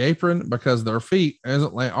or the apron because their feet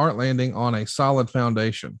aren't landing on a solid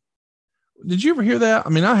foundation. Did you ever hear that? I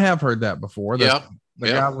mean, I have heard that before. That the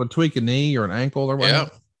guy would tweak a knee or an ankle or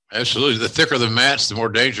whatever. Yeah, absolutely. The thicker the mats, the more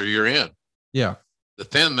danger you're in. Yeah. The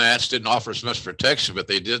thin mats didn't offer as much protection, but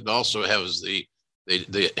they did also have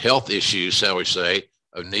the health issues, shall we say,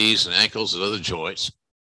 of knees and ankles and other joints.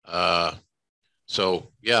 So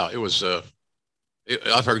yeah, it was.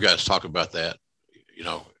 I've heard guys talk about that.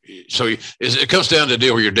 So it comes down to the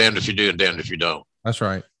deal where you're damned if you do and damned if you don't. That's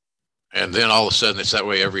right. And then all of a sudden it's that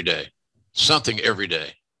way every day. Something every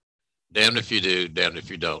day. Damned if you do, damned if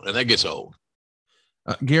you don't, and that gets old.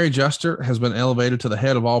 Gary Juster has been elevated to the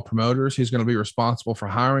head of all promoters. He's going to be responsible for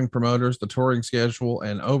hiring promoters, the touring schedule,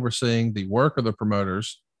 and overseeing the work of the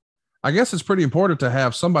promoters. I guess it's pretty important to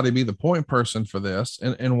have somebody be the point person for this.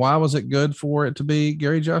 And why was it good for it to be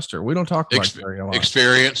Gary Juster? We don't talk about Gary a lot.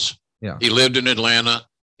 Experience. Yeah. He lived in Atlanta.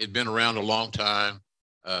 He'd been around a long time.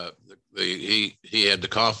 He had the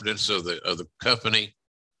confidence of the company.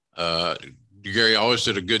 Gary always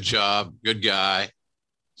did a good job, good guy.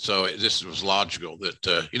 So this was logical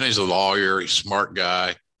that, he's a lawyer, he's a smart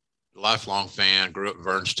guy, lifelong fan, grew up in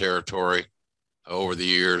Vern's territory over the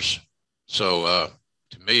years. So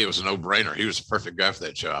to me, it was a no-brainer. He was the perfect guy for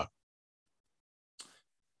that job.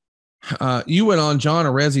 You went on John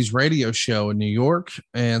Arezzi's radio show in New York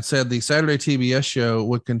and said the Saturday TBS show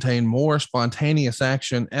would contain more spontaneous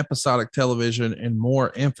action, episodic television, and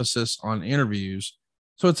more emphasis on interviews.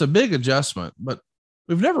 So it's a big adjustment, but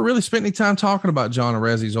we've never really spent any time talking about John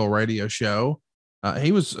Arezzi's old radio show.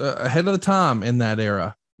 He was ahead of the time in that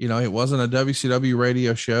era. You know, it wasn't a WCW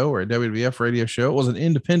radio show or a WWF radio show. It was an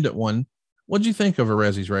independent one. What'd you think of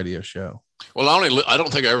Arezzi's radio show? Well, I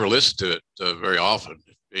don't think I ever listened to it very often.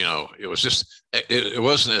 You know, it was just, it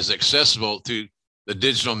wasn't as accessible to the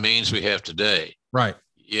digital means we have today. Right.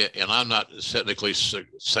 Yeah. And I'm not as technically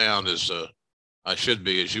sound as I should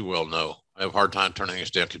be, as you well know. I have a hard time turning this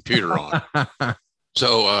damn computer on.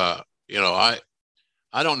 So, you know,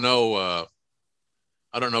 I don't know,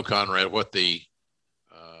 Conrad, what the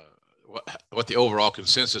overall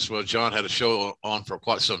consensus was. John had a show on for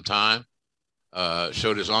quite some time,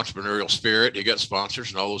 showed his entrepreneurial spirit. He got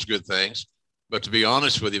sponsors and all those good things. But to be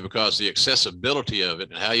honest with you, because the accessibility of it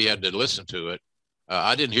and how you had to listen to it,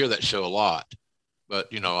 I didn't hear that show a lot.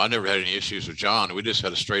 But, you know, I never had any issues with John. We just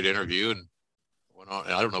had a straight interview and went on.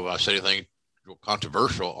 And I don't know if I said anything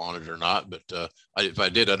controversial on it or not, but if I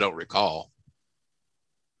did, I don't recall.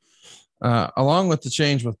 Along with the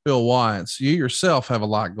change with Bill Watts, you yourself have a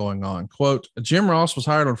lot going on. Quote, Jim Ross was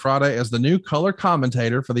hired on Friday as the new color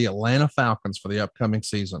commentator for the Atlanta Falcons for the upcoming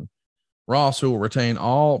season. Ross, who will retain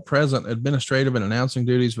all present administrative and announcing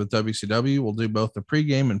duties with WCW, will do both the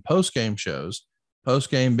pregame and postgame shows,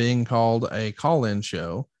 postgame being called a call-in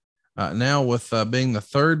show, now with being the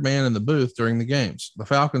third man in the booth during the games. The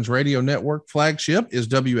Falcons radio network flagship is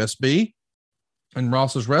WSB, and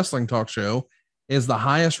Ross's wrestling talk show is the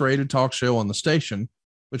highest rated talk show on the station,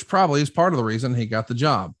 which probably is part of the reason he got the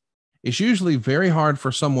job. It's usually very hard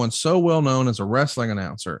for someone so well known as a wrestling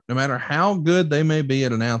announcer, no matter how good they may be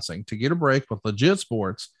at announcing, to get a break with legit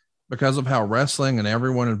sports because of how wrestling and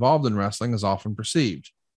everyone involved in wrestling is often perceived.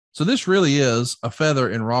 So this really is a feather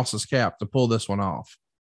in Ross's cap to pull this one off.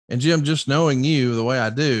 And Jim, just knowing you the way I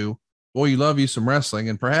do, boy, you love you some wrestling,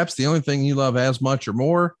 and perhaps the only thing you love as much or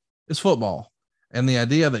more is football. And the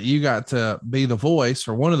idea that you got to be the voice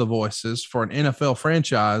or one of the voices for an NFL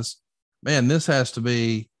franchise, man, this has to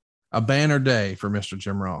be a banner day for Mr.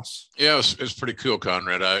 Jim Ross. Yeah, it's pretty cool,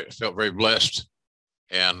 Conrad. I felt very blessed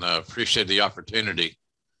and appreciated the opportunity.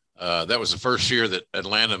 That was the first year that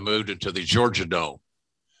Atlanta moved into the Georgia Dome.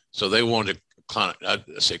 So they wanted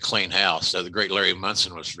to clean house. The great Larry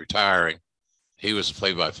Munson was retiring. He was a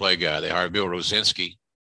play-by-play guy. They hired Bill Rosinski,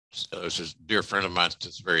 who's a dear friend of mine to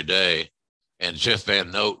this very day, and Jeff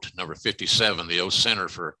Van Note, number 57, the old center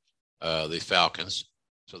for the Falcons.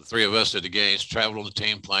 So the three of us did the games, traveled on the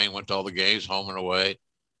team plane, went to all the games, home and away,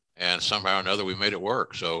 and somehow or another we made it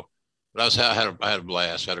work. So, but I had a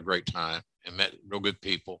blast, had a great time, and met real good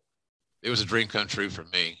people. It was a dream come true for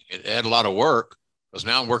me. It had a lot of work because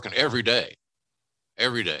now I'm working every day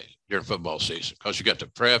during football season, because you got to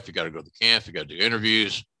prep, you got to go to the camp, you got to do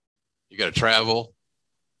interviews, you got to travel.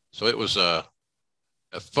 So it was a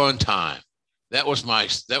fun time. That was my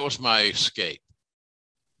escape.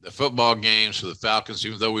 The football games for the Falcons,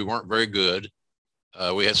 even though we weren't very good,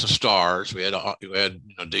 we had some stars. We had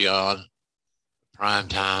Dion, prime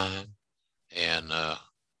time, and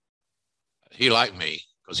he liked me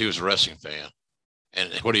because he was a wrestling fan.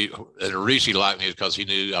 And the reason he liked me is because he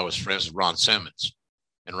knew I was friends with Ron Simmons,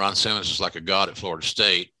 and Ron Simmons was like a god at Florida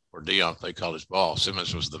State, where Dion played college ball.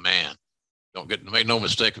 Simmons was the man. Make no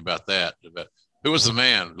mistake about that. But who was the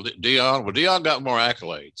man? Dion. Well, Dion got more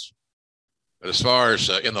accolades. But as far as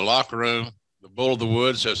in the locker room, the bull of the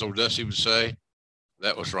woods, as old Dusty would say,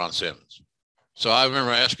 that was Ron Simmons. So I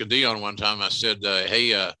remember asking Dion one time, I said,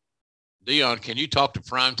 hey, Dion, can you talk to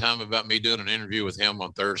Primetime about me doing an interview with him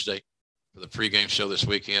on Thursday for the pregame show this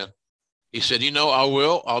weekend? He said, I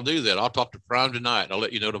will. I'll do that. I'll talk to Prime tonight. I'll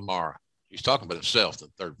let you know tomorrow. He's talking about himself,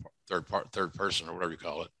 the third person or whatever you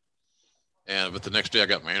call it. But the next day I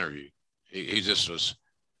got my interview. He just was.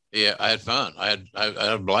 Yeah, I had fun. I had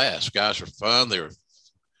a blast. Guys were fun.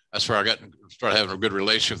 That's where I started having a good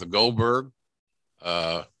relationship with Goldberg.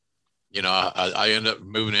 I ended up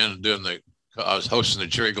moving in and I was hosting the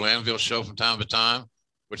Jerry Glanville show from time to time,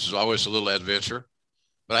 which is always a little adventure.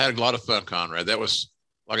 But I had a lot of fun, Conrad. That was,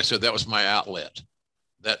 like I said, that was my outlet.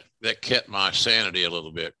 That kept my sanity a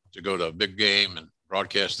little bit, to go to a big game and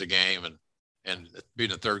broadcast the game and being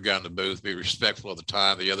the third guy in the booth, be respectful of the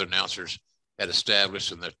time the other announcers had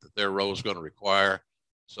established and that their role was going to require.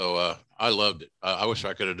 So I loved it. I wish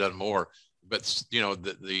I could have done more. But,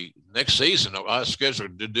 the next season, I was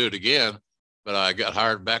scheduled to do it again, but I got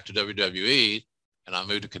hired back to WWE and I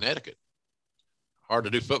moved to Connecticut. Hard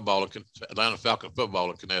to do Atlanta Falcon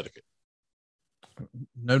football in Connecticut.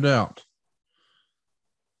 No doubt.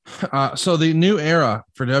 So the new era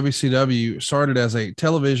for WCW started as a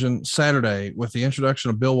television Saturday with the introduction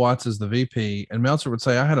of Bill Watts as the VP. And Meltzer would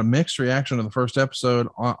say, I had a mixed reaction to the first episode.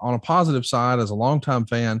 On a positive side, as a longtime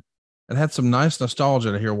fan, it had some nice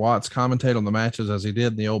nostalgia to hear Watts commentate on the matches as he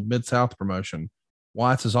did in the old Mid-South promotion.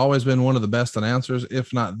 Watts has always been one of the best announcers,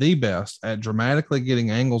 if not the best, at dramatically getting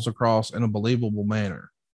angles across in a believable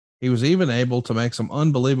manner. He was even able to make some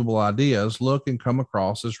unbelievable ideas look and come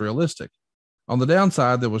across as realistic. On the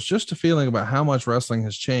downside, there was just a feeling about how much wrestling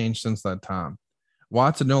has changed since that time.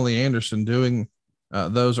 Watts and Ole Anderson doing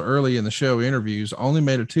those early in the show interviews only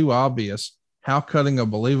made it too obvious how cutting a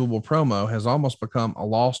believable promo has almost become a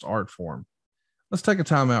lost art form. Let's take a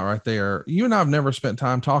time out right there. You and I have never spent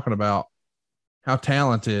time talking about how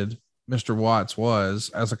talented Mr. Watts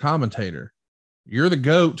was as a commentator. You're the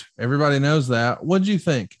GOAT. Everybody knows that. What did you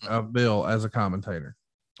think of Bill as a commentator?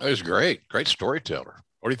 It was great. Great storyteller.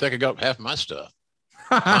 What do you think I got half my stuff?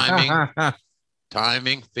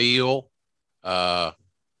 Timing, feel,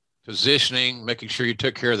 positioning, making sure you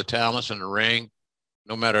took care of the talents in the ring,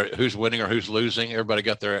 no matter who's winning or who's losing. Everybody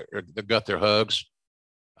they've got their hugs.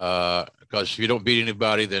 Because if you don't beat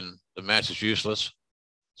anybody, then the match is useless.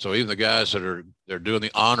 So even the guys that they're doing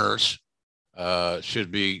the honors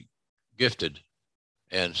should be gifted,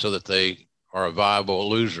 and so that they are a viable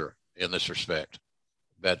loser in this respect.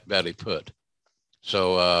 Badly put.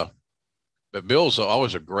 So, but Bill's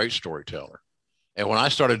always a great storyteller. And when I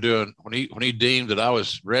started when he deemed that I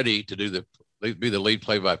was ready to be the lead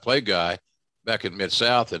play-by-play guy back in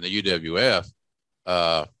Mid-South in the UWF,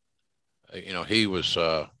 he was,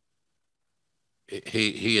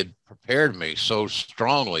 he had prepared me so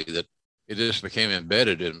strongly that it just became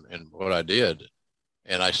embedded in what I did.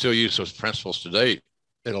 And I still use those principles today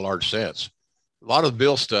in a large sense. A lot of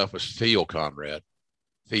Bill stuff was feel, Conrad.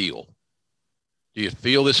 Feel. Do you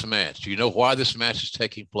feel this match? Do you know why this match is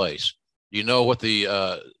taking place? Do you know what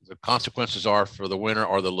the consequences are for the winner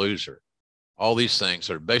or the loser? All these things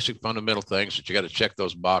are basic fundamental things that you got to check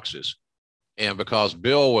those boxes. And because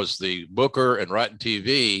Bill was the booker and writing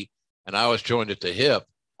TV, and I was joined at the hip,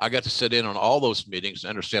 I got to sit in on all those meetings and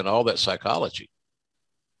understand all that psychology.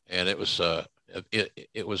 And it was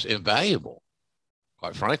invaluable,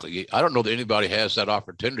 quite frankly. I don't know that anybody has that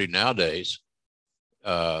opportunity nowadays.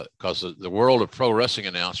 Because the world of pro wrestling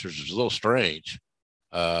announcers is a little strange.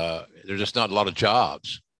 There's just not a lot of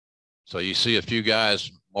jobs. So you see a few guys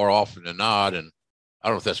more often than not, and I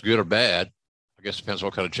don't know if that's good or bad. I guess it depends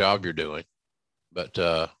what kind of job you're doing. But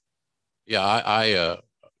I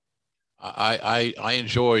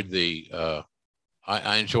enjoyed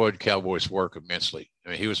I enjoyed Cowboy's work immensely. I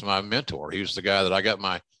mean, he was my mentor. He was the guy that I got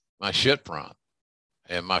my shit from,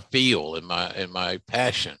 and my feel and my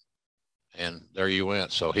passion. And there you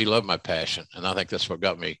went. So he loved my passion. And I think that's what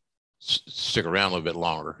got me stick around a little bit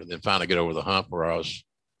longer and then finally get over the hump where I was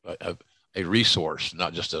a resource,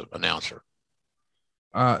 not just an announcer.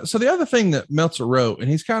 So the other thing that Meltzer wrote, and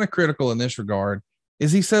he's kind of critical in this regard,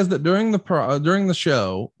 is he says that during the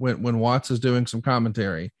show, when Watts is doing some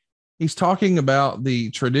commentary, he's talking about the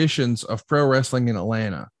traditions of pro wrestling in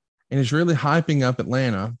Atlanta, and he's really hyping up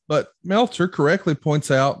Atlanta. But Meltzer correctly points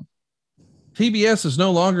out TBS is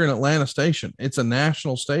no longer an Atlanta station. It's a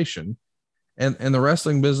national station, and the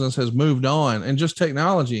wrestling business has moved on, and just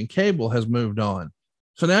technology and cable has moved on.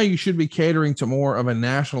 So now you should be catering to more of a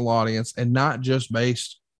national audience and not just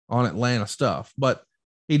based on Atlanta stuff. But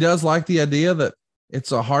he does like the idea that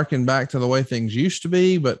it's a harken back to the way things used to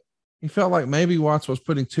be, but he felt like maybe Watts was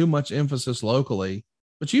putting too much emphasis locally.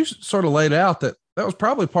 But you sort of laid out that was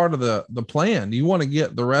probably part of the plan. You want to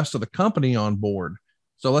get the rest of the company on board.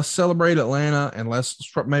 So let's celebrate Atlanta and let's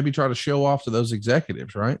maybe try to show off to those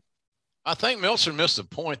executives, right? I think Meltzer missed the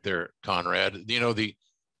point there, Conrad.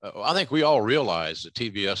 I think we all realized that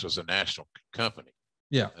TBS was a national company.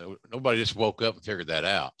 Yeah. Nobody just woke up and figured that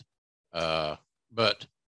out. But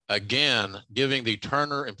again, giving the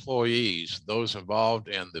Turner employees, those involved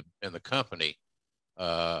in the company,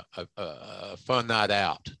 a fun night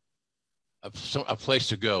out, a place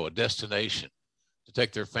to go, a destination to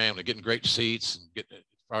take their family, getting great seats and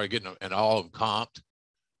probably getting an all of them comped.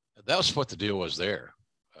 That was what the deal was there.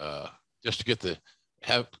 Just to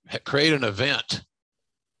create an event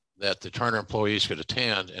that the Turner employees could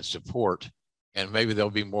attend and support, and maybe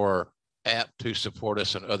they'll be more apt to support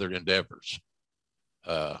us in other endeavors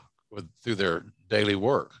through their daily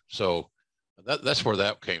work. So that's where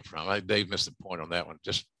that came from. Dave missed the point on that one.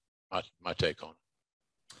 Just my take on it.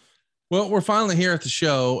 Well, we're finally here at the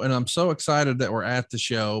show, and I'm so excited that we're at the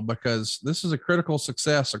show because this is a critical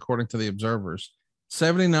success according to the observers.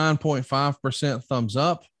 79.5% thumbs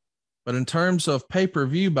up, But in terms of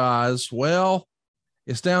pay-per-view buys, well,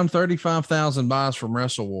 it's down 35,000 buys from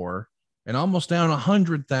Wrestle War and almost down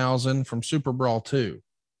 100,000 from Super Brawl 2.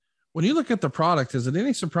 When you look at the product, is it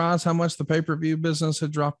any surprise how much the pay-per-view business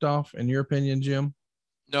had dropped off, in your opinion, Jim?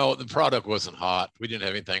 No, the product wasn't hot. We didn't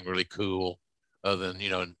have anything really cool other than,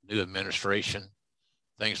 new administration,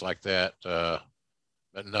 things like that.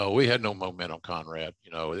 But no, we had no momentum, Conrad.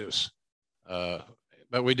 It was,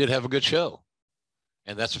 but we did have a good show.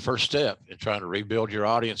 And that's the first step in trying to rebuild your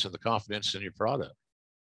audience and the confidence in your product.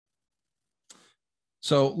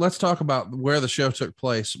 So let's talk about where the show took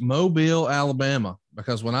place, Mobile, Alabama,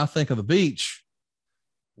 because when I think of the beach,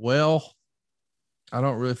 well, I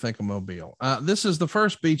don't really think of Mobile. This is the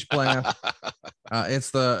first beach blast.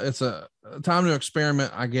 It's a time to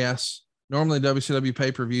experiment, I guess. Normally WCW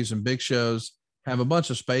pay-per-views and big shows have a bunch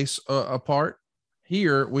of space apart.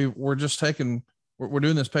 Here we're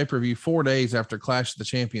doing this pay-per-view 4 days after Clash of the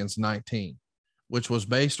Champions 19, which was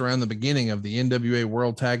based around the beginning of the NWA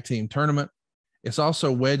World Tag Team Tournament. It's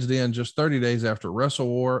also wedged in just 30 days after Wrestle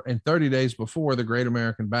War and 30 days before the Great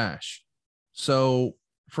American Bash. So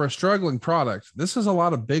for a struggling product, this is a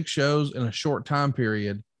lot of big shows in a short time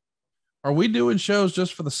period. Are we doing shows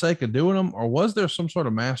just for the sake of doing them, or was there some sort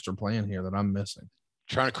of master plan here that I'm missing?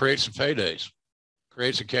 Trying to create some paydays,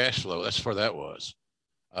 create some cash flow. That's where that was.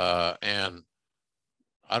 And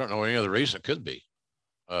I don't know any other reason it could be,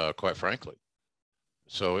 quite frankly.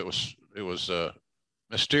 So it was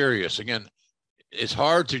mysterious. Again, it's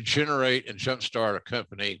hard to generate and jumpstart a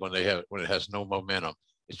company when it has no momentum.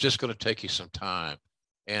 It's just going to take you some time.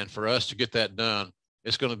 And for us to get that done,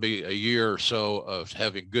 it's going to be a year or so of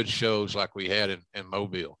having good shows like we had in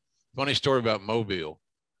Mobile. Funny story about Mobile.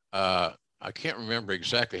 I can't remember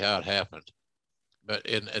exactly how it happened, but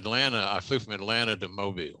in Atlanta, I flew from Atlanta to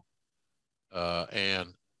Mobile. And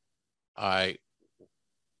I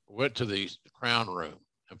went to the Crown Room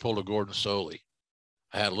and pulled a Gordon Soley.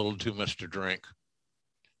 I had a little too much to drink.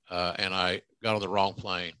 And I got on the wrong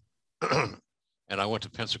plane and I went to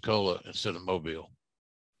Pensacola instead of Mobile.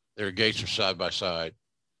 Their gates are side by side.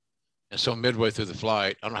 And so midway through the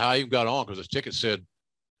flight, I don't know how I even got on because the ticket said,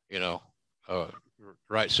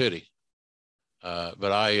 right city.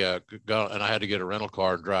 But I got, and I had to get a rental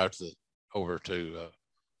car and drive over to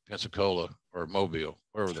Pensacola or Mobile,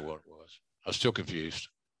 wherever the one it was. I was still confused.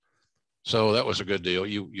 So that was a good deal.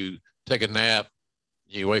 You take a nap,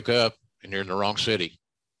 you wake up and you're in the wrong city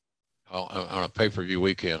on a pay-per-view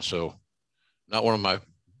weekend. So not one of my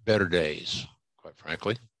better days, quite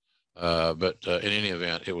frankly. But in any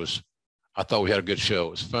event, I thought we had a good show.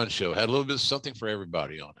 It was a fun show. Had a little bit of something for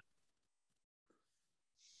everybody on it.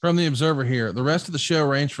 From the Observer here, the rest of the show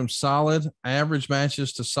ranged from solid, average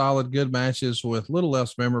matches to solid, good matches with little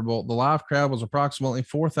less memorable. The live crowd was approximately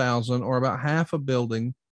 4,000, or about half a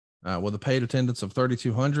building, with a paid attendance of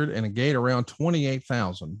 3,200 and a gate around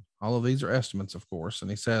 28,000. All of these are estimates, of course. And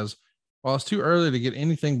he says, while it's too early to get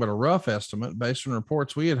anything but a rough estimate based on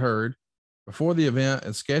reports we had heard before the event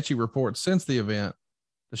and sketchy reports since the event,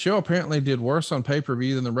 the show apparently did worse on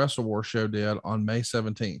pay-per-view than the Wrestle War show did on May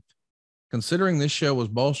 17th. Considering this show was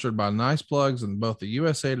bolstered by nice plugs in both the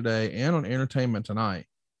USA Today and on Entertainment Tonight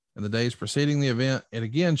in the days preceding the event, it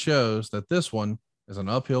again shows that this one is an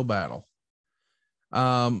uphill battle.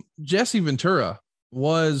 Jesse Ventura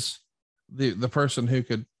was the person who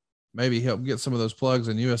could maybe help get some of those plugs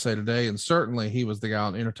in USA Today, and certainly he was the guy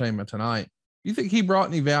on Entertainment Tonight. Do you think he brought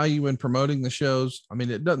any value in promoting the shows? I mean,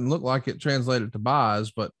 it doesn't look like it translated to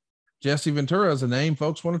buys, but Jesse Ventura is a name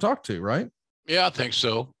folks want to talk to, right? Yeah, I think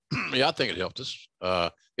so. Yeah, I think it helped us.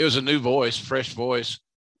 It was a new voice, fresh voice,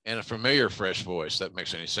 and a familiar fresh voice. That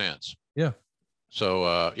makes any sense. Yeah.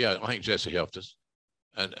 So, yeah, I think Jesse helped us,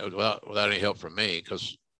 and without any help from me,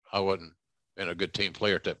 because I wasn't been a good team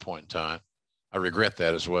player at that point in time. I regret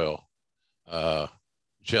that as well.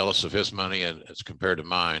 Jealous of his money and as compared to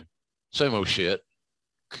mine. Same old shit,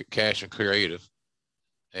 cash and creative.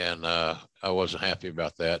 And I wasn't happy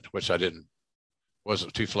about that, which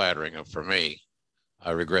wasn't too flattering for me.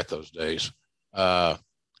 I regret those days. But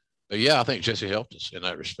yeah, I think Jesse helped us in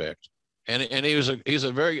that respect. And he's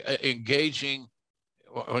a very engaging.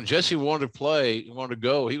 When Jesse wanted to play, he wanted to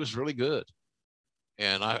go, he was really good.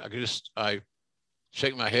 And I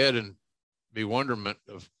shake my head in bewilderment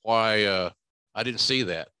of why I didn't see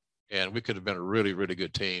that. And we could have been a really, really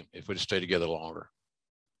good team if we'd stayed together longer.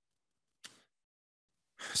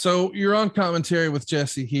 So you're on commentary with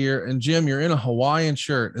Jesse here, and Jim, you're in a Hawaiian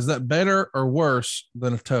shirt. Is that better or worse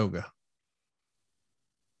than a toga?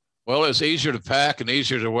 Well, it's easier to pack and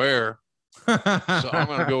easier to wear. So I'm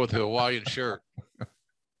going to go with the Hawaiian shirt.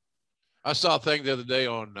 I saw a thing the other day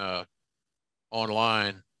on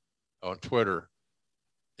online on Twitter.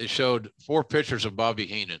 It showed 4 pictures of Bobby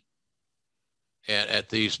Heenan and at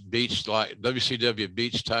these beach, like WCW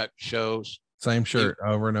beach type shows. Same shirt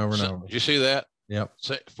over and over and over. Did you see that? Yep.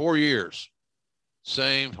 4 years,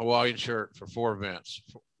 same Hawaiian shirt for 4 events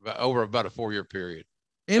over about a 4-year period.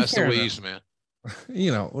 That's the Louise, man.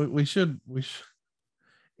 You know, we should,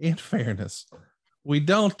 in fairness, we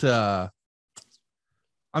don't, I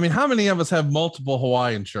mean, how many of us have multiple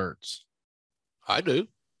Hawaiian shirts? I do.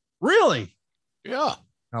 Really? Yeah.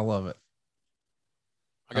 I love it.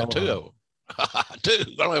 I got 2 of them. 2.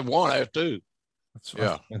 I don't have 1. I have 2. That's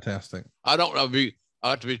fantastic. I'll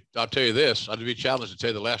tell you this. I'd be challenged to tell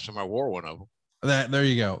you the last time I wore one of them. There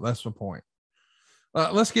you go. That's the point.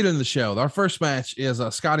 Let's get into the show. Our first match is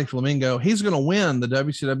Scotty Flamingo. He's going to win the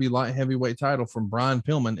WCW light heavyweight title from Brian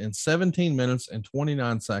Pillman in 17 minutes and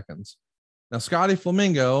 29 seconds. Now, Scotty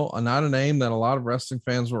Flamingo, not a name that a lot of wrestling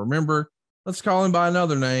fans will remember. Let's call him by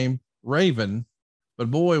another name, Raven. But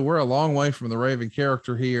boy, we're a long way from the Raven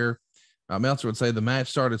character here. Meltzer would say the match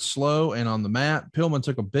started slow and on the mat. Pillman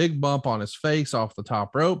took a big bump on his face off the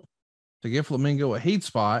top rope to give Flamingo a heat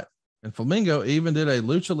spot. And Flamingo even did a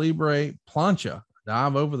lucha libre plancha,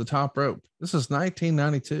 dive over the top rope. This is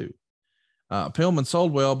 1992. Pillman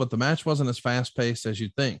sold well, but the match wasn't as fast paced as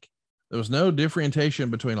you'd think. There was no differentiation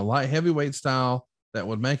between a light heavyweight style that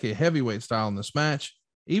would make a heavyweight style in this match,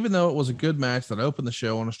 even though it was a good match that opened the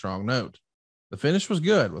show on a strong note. The finish was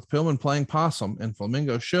good, with Pillman playing possum and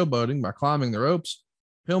Flamingo showboating by climbing the ropes.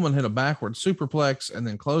 Pillman hit a backward superplex and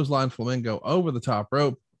then clotheslined Flamingo over the top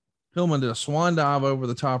rope. Pillman did a swan dive over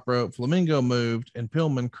the top rope. Flamingo moved, and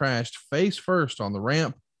Pillman crashed face first on the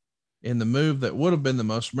ramp in the move that would have been the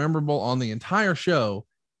most memorable on the entire show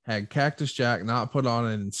had Cactus Jack not put on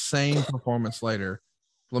an insane performance later.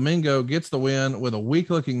 Flamingo gets the win with a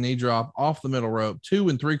weak-looking knee drop off the middle rope, 2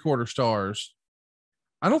 3/4 stars.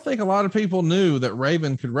 I don't think a lot of people knew that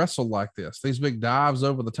Raven could wrestle like this. These big dives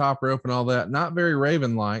over the top rope and all that, not very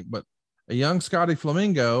Raven-like, but a young Scotty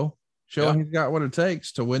Flamingo showing he's got what it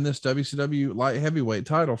takes to win this WCW light heavyweight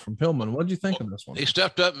title from Pillman. What did you think of this one? He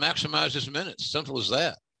stepped up and maximized his minutes. Simple as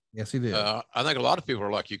that. Yes, he did. I think a lot of people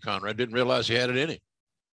are like you, Conrad. Didn't realize he had it in him.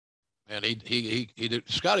 And he did.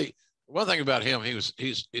 Scotty, one thing about him,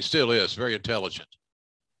 he still is very intelligent.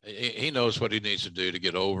 He knows what he needs to do to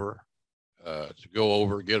get over. To go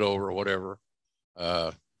over, get over, whatever.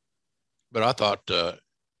 But I thought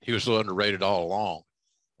he was a little underrated all along,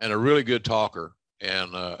 and a really good talker,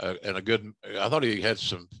 and a good. I thought he had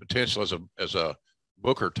some potential as a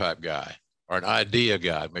booker type guy, or an idea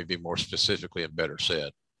guy, maybe more specifically and better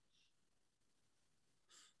said.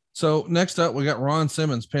 So next up, we got Ron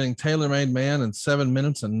Simmons pinning Taylor Made Man in 7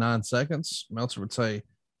 minutes and 9 seconds. Meltzer would say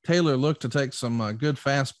Taylor looked to take some good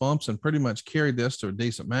fast bumps and pretty much carried this to a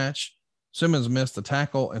decent match. Simmons missed the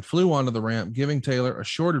tackle and flew onto the ramp, giving Taylor a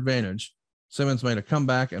short advantage. Simmons made a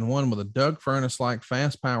comeback and won with a Doug Furnace-like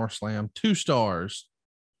fast power slam, 2 stars.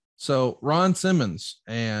 So Ron Simmons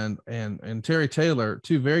and Terry Taylor,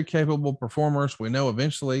 2 very capable performers. We know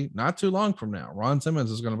eventually, not too long from now, Ron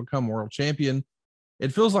Simmons is going to become world champion.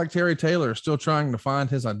 It feels like Terry Taylor is still trying to find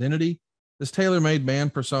his identity. This tailor-made man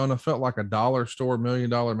persona felt like a dollar store, $1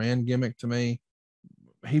 million man gimmick to me.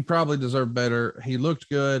 He probably deserved better. He looked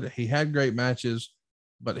good. He had great matches,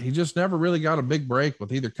 but he just never really got a big break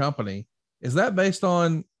with either company. Is that based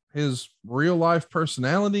on his real life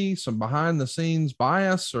personality, some behind the scenes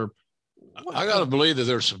bias, or what? I got to believe that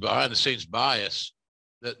there's some behind the scenes bias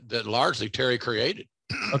that largely Terry created.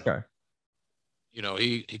 Okay. You know,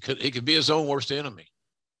 he could be his own worst enemy.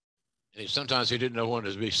 And sometimes he didn't know when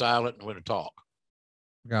to be silent and when to talk.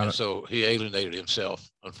 Got it. So he alienated himself,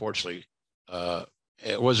 unfortunately.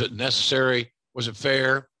 Was it necessary? Was it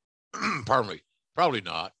fair? Pardon me. Probably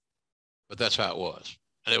not, but that's how it was.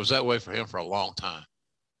 And it was that way for him for a long time.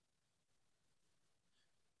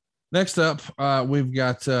 Next up, we've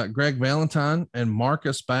got Greg Valentine and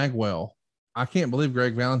Marcus Bagwell. I can't believe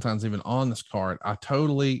Greg Valentine's even on this card. I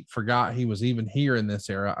totally forgot he was even here in this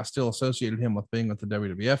era. I still associated him with being with the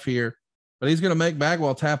WWF here, but he's going to make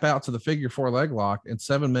Bagwell tap out to the figure 4 leg lock in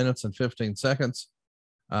 7 minutes and 15 seconds.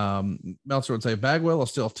 Meltzer would say Bagwell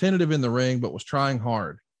is still tentative in the ring, but was trying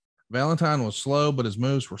hard. Valentine was slow, but his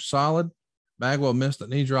moves were solid. Bagwell missed a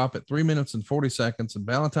knee drop at 3 minutes and 40 seconds, and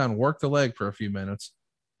Valentine worked the leg for a few minutes.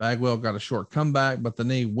 Bagwell got a short comeback, but the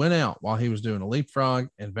knee went out while he was doing a leapfrog,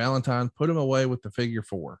 and Valentine put him away with the figure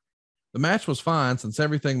 4. The match was fine since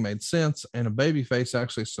everything made sense, and a babyface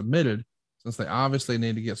actually submitted since they obviously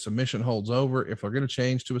need to get submission holds over if they're going to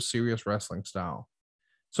change to a serious wrestling style.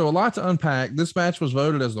 So a lot to unpack. This match was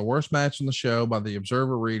voted as the worst match in the show by the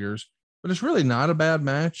Observer readers, but it's really not a bad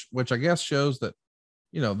match, which I guess shows that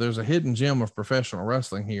there's a hidden gem of professional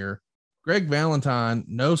wrestling here. Greg Valentine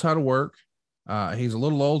knows how to work. He's a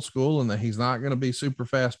little old school in that he's not going to be super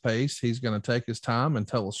fast paced. He's going to take his time and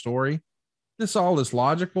tell a story. This all is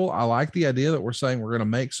logical. I like the idea that we're saying we're going to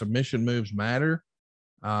make submission moves matter.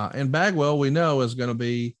 And Bagwell, we know, is going to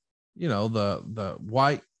be, the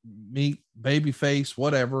white meat, baby face,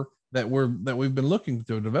 whatever that we've been looking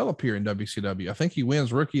to develop here in WCW. I think he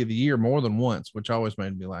wins Rookie of the Year more than once, which always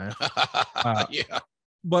made me laugh. Yeah.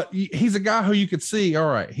 But he's a guy who you could see, all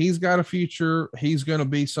right, he's got a future. He's going to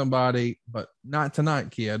be somebody, but not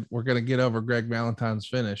tonight, kid. We're going to get over Greg Valentine's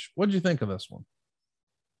finish. What did you think of this one?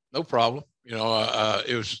 No problem. It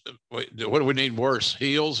was, what do we need worse,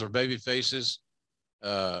 heels or baby faces?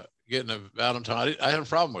 Getting a Valentine, I had a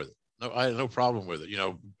problem with it. No, I had no problem with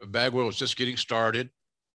it. Bagwell was just getting started.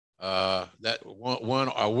 That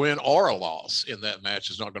a win or a loss in that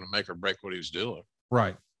match is not going to make or break what he was doing.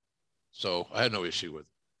 Right. So I had no issue with it.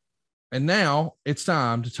 And now it's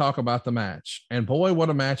time to talk about the match. And boy, what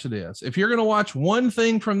a match it is. If you're going to watch one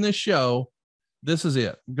thing from this show, this is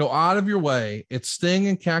it. Go out of your way. It's Sting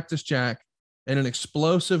and Cactus Jack in an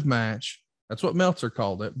explosive match. That's what Meltzer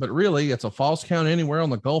called it. But really, it's a false count anywhere on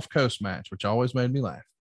the Gulf Coast match, which always made me laugh.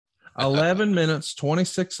 11 minutes,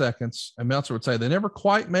 26 seconds. And Meltzer would say they never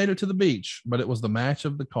quite made it to the beach, but it was the match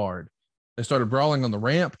of the card. They started brawling on the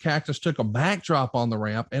ramp. Cactus took a backdrop on the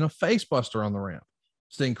ramp and a face buster on the ramp.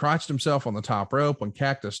 Sting crouched himself on the top rope. When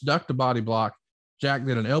Cactus ducked a body block, Jack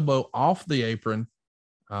did an elbow off the apron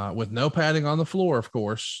with no padding on the floor, of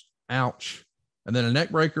course. Ouch. And then a neck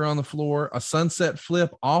breaker on the floor, a sunset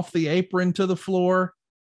flip off the apron to the floor,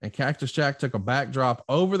 and Cactus Jack took a backdrop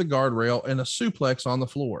over the guardrail and a suplex on the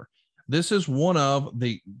floor. This is one of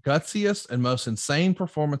the gutsiest and most insane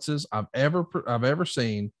performances I've ever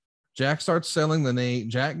seen. Jack starts selling the knee.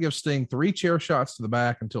 Jack gives Sting 3 chair shots to the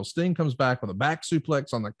back until Sting comes back with a back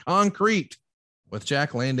suplex on the concrete with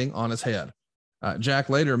Jack landing on his head. Jack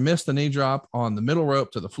later missed the knee drop on the middle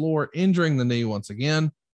rope to the floor, injuring the knee once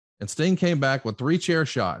again. And Sting came back with 3 chair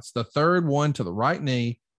shots, the third one to the right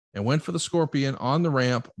knee, and went for the scorpion on the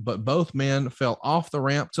ramp, but both men fell off the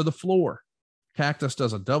ramp to the floor. Cactus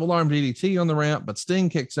does a double arm DDT on the ramp, but Sting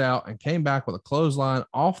kicks out and came back with a clothesline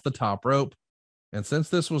off the top rope. And since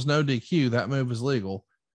this was no DQ, that move is legal,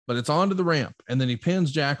 but it's onto the ramp. And then he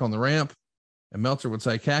pins Jack on the ramp. And Meltzer would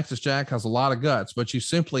say Cactus Jack has a lot of guts, but you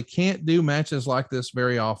simply can't do matches like this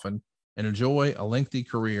very often and enjoy a lengthy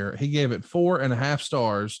career. He gave it 4.5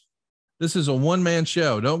 stars. This is a one-man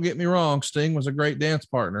show. Don't get me wrong. Sting was a great dance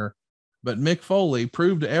partner, but Mick Foley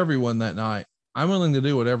proved to everyone that night, I'm willing to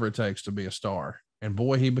do whatever it takes to be a star. And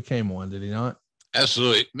boy, he became one, did he not?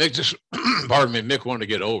 Absolutely. Mick Mick wanted to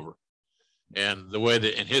get over. And the way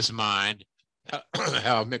that in his mind,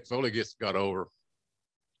 how Mick Foley got over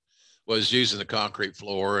was using the concrete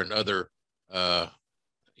floor and other,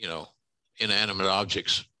 inanimate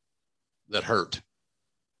objects that hurt.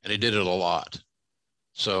 And he did it a lot.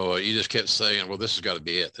 So he just kept saying, well, this has got to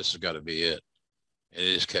be it. This has got to be it. And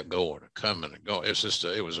it just kept going and coming and going. It's just,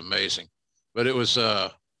 it was amazing. But it was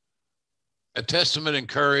a testament in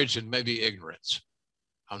courage and maybe ignorance.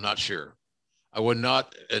 I'm not sure. I would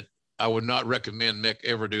not recommend Mick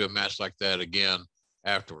ever do a match like that again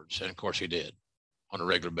afterwards. And of course he did on a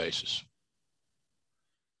regular basis.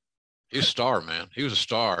 He's a star, man. He was a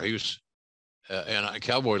star. He was, and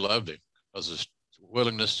Cowboy loved him because his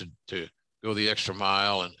willingness to go the extra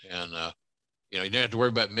mile. And you didn't have to worry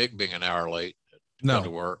about Mick being an hour late to come to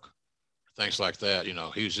work, things like that.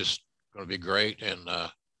 He was just going to be great. And,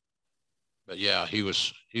 but yeah,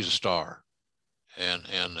 he's a star. And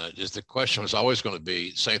just the question was always going to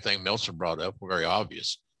be same thing Meltzer brought up, very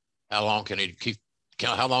obvious. How long can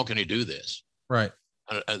he do this? Right.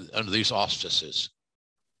 Under these auspices?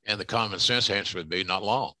 And the common sense answer would be not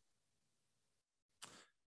long.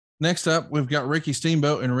 Next up, we've got Ricky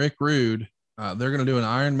Steamboat and Rick Rude. They're going to do an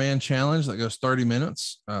Iron Man challenge that goes 30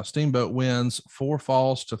 minutes. Steamboat wins 4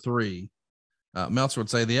 falls to 3. Meltzer would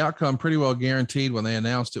say the outcome pretty well guaranteed when they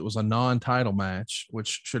announced it was a non-title match,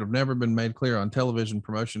 which should have never been made clear on television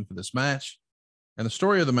promotion for this match. And the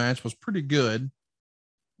story of the match was pretty good.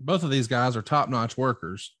 Both of these guys are top-notch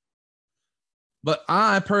workers. But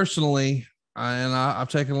I personally, and I've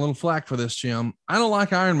taken a little flack for this, Jim, I don't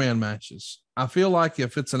like Iron Man matches. I feel like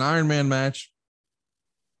if it's an Iron Man match,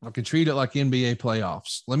 I can treat it like NBA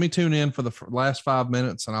playoffs. Let me tune in for the last 5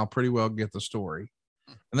 minutes and I'll pretty well get the story.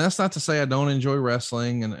 And that's not to say I don't enjoy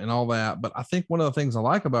wrestling and all that, but I think one of the things I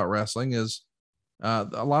like about wrestling is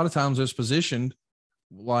a lot of times it's positioned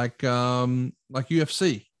like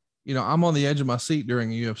UFC. I'm on the edge of my seat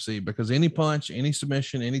during a UFC because any punch, any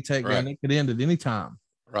submission, any takedown, it could end at any time.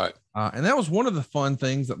 Right. And that was one of the fun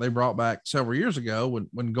things that they brought back several years ago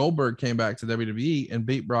when Goldberg came back to WWE and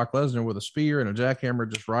beat Brock Lesnar with a spear and a jackhammer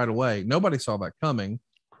just right away. Nobody saw that coming.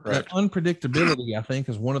 Correct. That unpredictability, I think,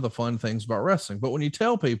 is one of the fun things about wrestling. But when you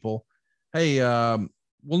tell people, hey,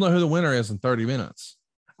 we'll know who the winner is in 30 minutes,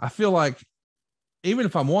 I feel like even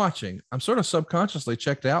if I'm watching, I'm sort of subconsciously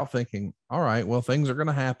checked out thinking, all right, well, things are going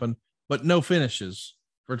to happen, but no finishes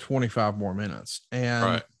for 25 more minutes. And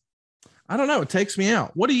right. I don't know. It takes me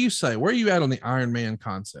out. What do you say? Where are you at on the Iron Man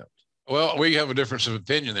concept? Well, we have a difference of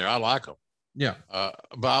opinion there. I like them. Yeah.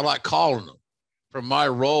 But I like calling them. From my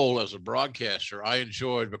role as a broadcaster, I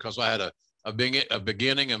enjoyed because I had a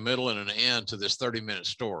beginning, a middle, and an end to this 30-minute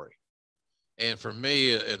story. And for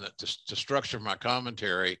me, to structure my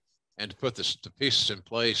commentary and to put the pieces in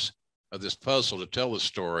place of this puzzle to tell the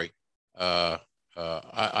story, I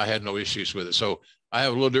had no issues with it. So I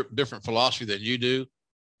have a little different philosophy than you do.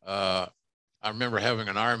 I remember having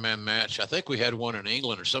an Iron Man match. I think we had one in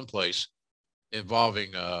England or someplace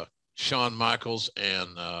involving Shawn Michaels and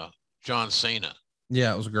John Cena.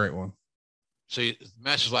 Yeah, it was a great one. See,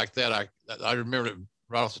 matches like that, I remember it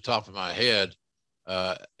right off the top of my head,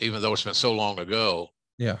 even though it's been so long ago.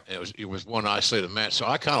 Yeah, it was one isolated match. So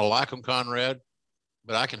I kind of like them, Conrad,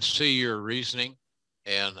 but I can see your reasoning,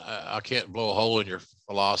 and I can't blow a hole in your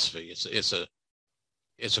philosophy.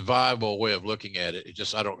 It's a viable way of looking at it. It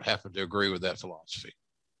just, I don't happen to agree with that philosophy.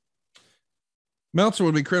 Meltzer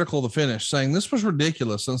would be critical of the finish, saying this was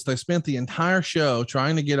ridiculous since they spent the entire show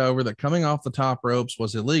trying to get over that coming off the top ropes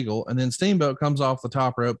was illegal, and then Steamboat comes off the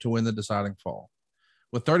top rope to win the deciding fall.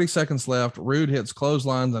 With 30 seconds left, Rude hits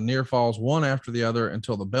clotheslines and near falls one after the other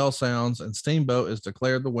until the bell sounds and Steamboat is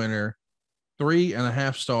declared the winner.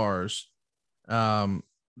 3.5 stars.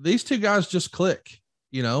 These two guys just click.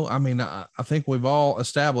 You know, I mean, I think we've all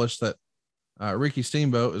established that Ricky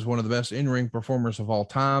Steamboat is one of the best in-ring performers of all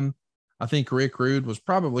time. I think Rick Rude was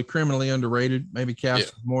probably criminally underrated, maybe cast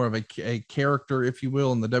as more of a character, if you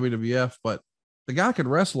will, in the WWF, but the guy could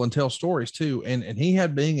wrestle and tell stories too. And he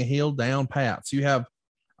had being a heel down pat. So you have,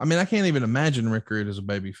 I mean, I can't even imagine Rick Rude as a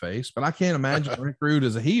baby face, but I can't imagine Rick Rude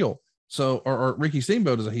as a heel. So, or Ricky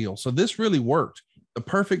Steamboat as a heel. So this really worked. The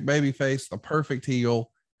perfect baby face, the perfect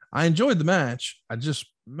heel. I enjoyed the match. I just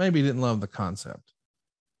maybe didn't love the concept.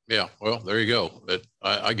 Yeah. Well, there you go. But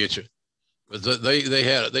I get you. But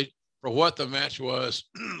they for what the match was,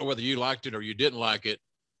 whether you liked it or you didn't like it,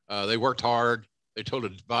 they worked hard. They told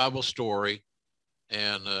a viable story,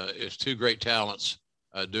 and it's two great talents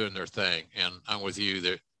doing their thing. And I'm with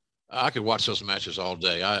you. I could watch those matches all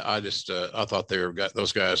day. I thought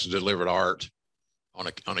those guys delivered art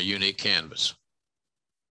on a unique canvas.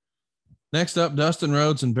 Next up, Dustin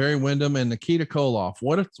Rhodes and Barry Windham and Nikita Koloff.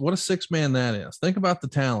 What a six-man that is. Think about the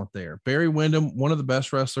talent there. Barry Windham, one of the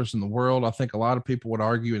best wrestlers in the world. I think a lot of people would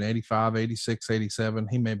argue in 85, 86, 87,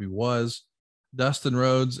 he maybe was. Dustin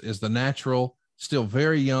Rhodes is the natural, still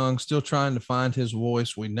very young, still trying to find his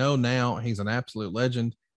voice. We know now he's an absolute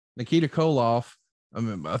legend. Nikita Koloff,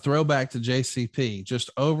 a throwback to JCP,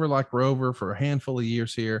 just over like Rover for a handful of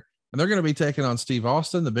years here. And they're going to be taking on Steve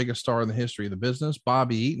Austin, the biggest star in the history of the business,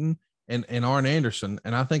 Bobby Eaton, and Arn Anderson.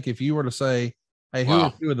 And I think if you were to say, hey, who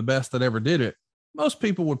are two of the best that ever did it, most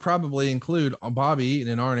people would probably include Bobby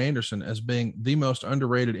Eaton and Arn Anderson as being the most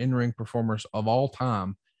underrated in-ring performers of all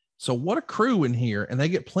time. So what a crew in here, and they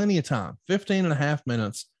get plenty of time, 15.5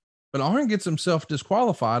 minutes. But Arn gets himself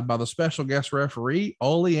disqualified by the special guest referee,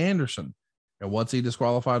 Ole Anderson. And what's he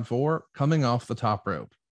disqualified for? Coming off the top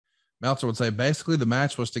rope. Meltzer would say basically the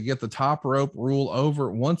match was to get the top rope rule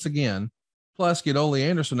over once again, plus get Ole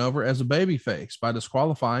Anderson over as a babyface by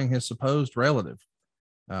disqualifying his supposed relative.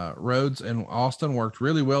 Rhodes and Austin worked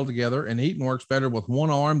really well together, and Eaton works better with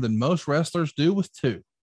one arm than most wrestlers do with two.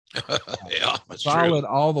 Yeah, that's solid true.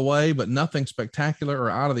 All the way, but nothing spectacular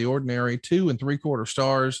or out of the ordinary. 2 3/4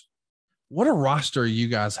 stars. What a roster you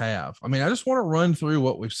guys have. I mean, I just want to run through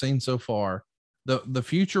what we've seen so far. The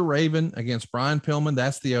future Raven against Brian Pillman,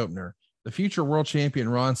 that's the opener. The future world champion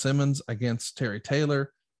Ron Simmons against Terry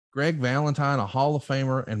Taylor. Greg Valentine, a Hall of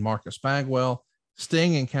Famer, and Marcus Bagwell.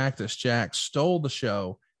 Sting and Cactus Jack stole the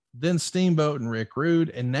show. Then Steamboat and Rick Rude.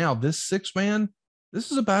 And now this 6-man,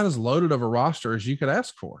 this is about as loaded of a roster as you could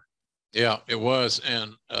ask for. Yeah, it was.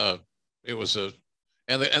 And it was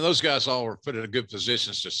and those guys all were put in good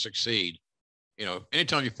positions to succeed. You know,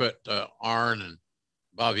 anytime you put Arn and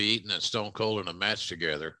Bobby Eaton and Stone Cold in a match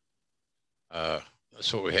together,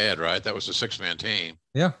 that's what we had, right? That was a 6-man team.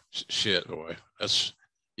 Yeah. Shit, boy. That's,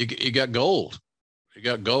 you got gold. You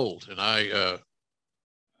got gold. And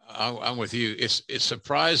I'm with you. It's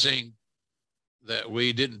surprising that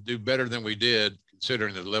we didn't do better than we did,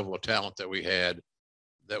 considering the level of talent that we had,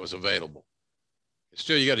 that was available.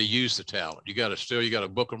 Still, you got to use the talent. You got to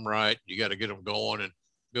book them right. You got to get them going and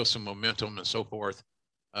build some momentum and so forth.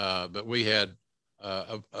 But we had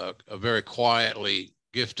a very quietly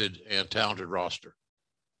gifted and talented roster.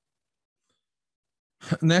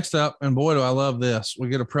 Next up, and boy, do I love this. We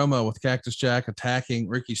get a promo with Cactus Jack attacking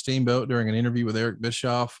Ricky Steamboat during an interview with Eric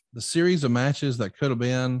Bischoff. The series of matches that could have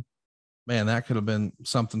been, man, that could have been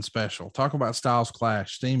something special. Talk about styles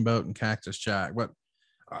clash, Steamboat and Cactus Jack. But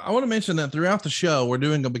I want to mention that throughout the show, we're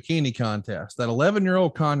doing a bikini contest that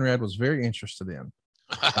 11-year-old Conrad was very interested in.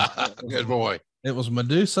 Good boy. It was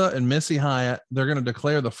Medusa and Missy Hyatt. They're going to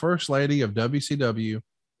declare the first lady of WCW.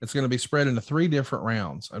 It's going to be spread into 3 different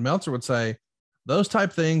rounds. And Meltzer would say those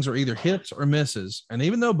type things are either hits or misses. And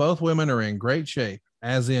even though both women are in great shape,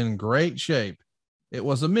 as in great shape, it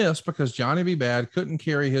was a miss because Johnny B. Bad couldn't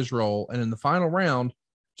carry his role. And in the final round,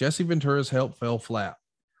 Jesse Ventura's help fell flat.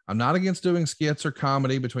 I'm not against doing skits or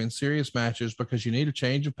comedy between serious matches because you need a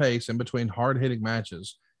change of pace in between hard-hitting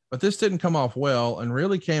matches. But this didn't come off well and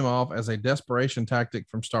really came off as a desperation tactic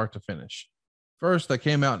from start to finish. First, they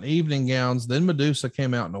came out in evening gowns. Then Medusa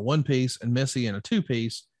came out in a 1-piece and Missy in a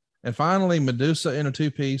 2-piece. And finally, Medusa in a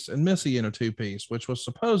 2-piece and Missy in a 2-piece, which was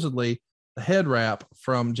supposedly the head wrap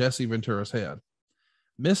from Jesse Ventura's head.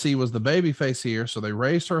 Missy was the babyface here, so they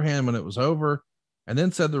raised her hand when it was over and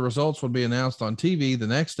then said the results would be announced on TV the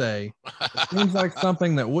next day. It seems like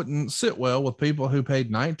something that wouldn't sit well with people who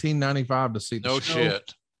paid $19.95 to see the show. No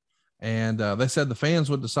shit. And they said the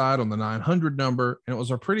fans would decide on the 900 number. And it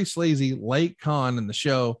was a pretty sleazy late con in the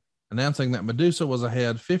show announcing that Medusa was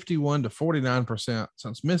ahead 51 to 49%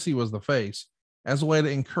 since Missy was the face, as a way to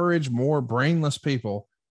encourage more brainless people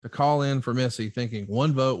to call in for Missy, thinking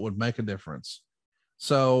one vote would make a difference.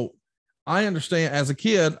 So I understand as a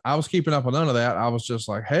kid, I was keeping up with none of that. I was just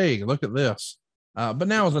like, hey, look at this. But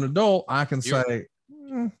now as an adult, I can say,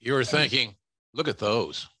 you were thinking, look at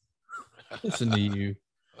those. Listen to you.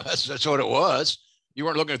 That's what it was. You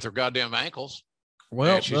weren't looking at their goddamn ankles.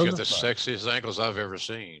 Well, man, she's got the sexiest ankles I've ever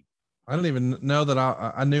seen. I didn't even know that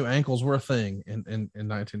I knew ankles were a thing in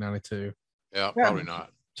 1992. Yeah, probably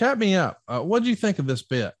not. Chat me up. What do you think of this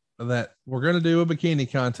bit that we're going to do a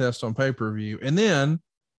bikini contest on pay-per-view, and then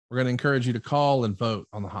we're going to encourage you to call and vote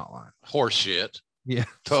on the hotline? Horse shit. Yeah.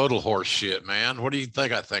 Total horse shit, man. What do you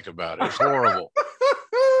think I think about it? It's horrible.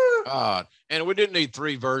 God. And we didn't need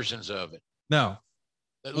 3 versions of it. No.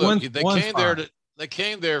 Look, they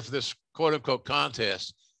came there for this quote unquote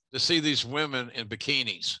contest to see these women in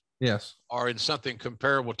bikinis. Yes. Or in something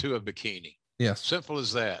comparable to a bikini. Yes. Simple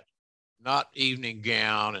as that. Not evening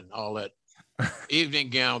gown and all that.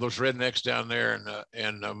 Evening gown, those rednecks down there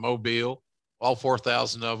in Mobile, all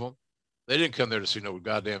 4,000 of them. They didn't come there to see no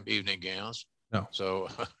goddamn evening gowns. No. So,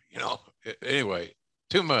 anyway,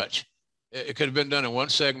 too much. It could have been done in one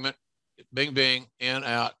segment. Bing, bing, in,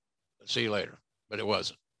 out. See you later. But it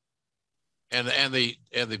wasn't. And the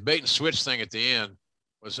bait and switch thing at the end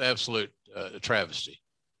was absolute travesty.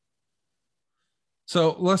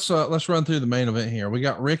 So let's run through the main event here. We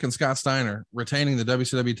got Rick and Scott Steiner retaining the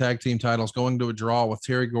WCW tag team titles, going to a draw with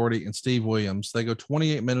Terry Gordy and Steve Williams. They go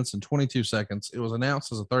 28 minutes and 22 seconds. It was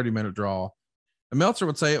announced as a 30-minute draw. And Meltzer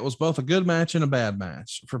would say it was both a good match and a bad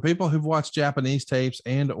match. For people who've watched Japanese tapes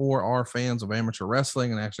and or are fans of amateur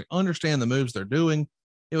wrestling and actually understand the moves they're doing,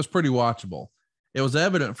 it was pretty watchable. It was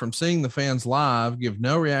evident from seeing the fans live give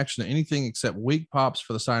no reaction to anything except weak pops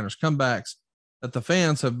for the Steiners' comebacks that the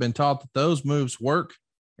fans have been taught that those moves work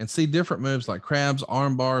and see different moves like crabs,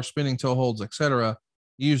 arm bars, spinning toe holds, etc.,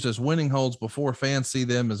 used as winning holds before fans see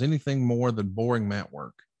them as anything more than boring mat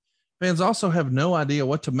work. Fans also have no idea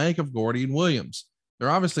what to make of Gordy and Williams. They're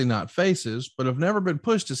obviously not faces, but have never been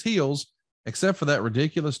pushed as heels, except for that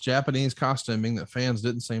ridiculous Japanese costuming that fans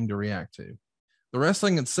didn't seem to react to. The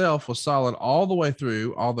wrestling itself was solid all the way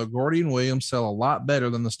through, although Gordy and Williams sell a lot better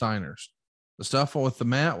than the Steiners. The stuff with the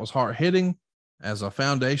mat was hard-hitting as a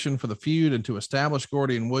foundation for the feud and to establish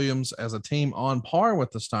Gordy and Williams as a team on par with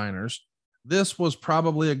the Steiners. This was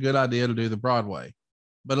probably a good idea to do the Broadway,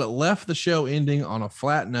 but it left the show ending on a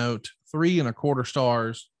flat note, 3.25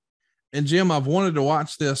 stars. And Jim, I've wanted to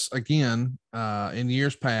watch this again in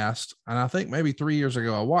years past. And I think maybe 3 years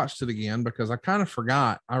ago, I watched it again because I kind of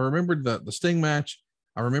forgot. I remembered the Sting match.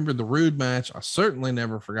 I remembered the Rude match. I certainly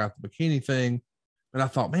never forgot the bikini thing. But I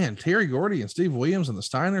thought, man, Terry Gordy and Steve Williams and the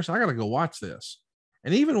Steiners, I got to go watch this.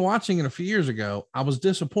 And even watching it a few years ago, I was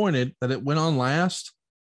disappointed that it went on last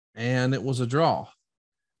and it was a draw.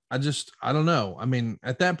 I don't know. I mean,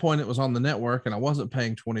 at that point it was on the network and I wasn't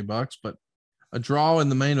paying $20, but a draw in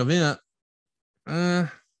the main event, I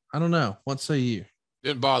don't know. What say you?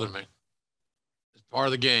 Didn't bother me. It's part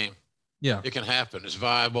of the game. Yeah. It can happen. It's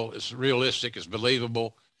viable. It's realistic. It's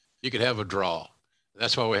believable. You could have a draw.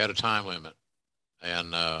 That's why we had a time limit.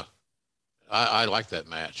 And I like that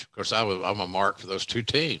match. Of course, I'm a mark for those two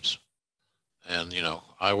teams. And, you know,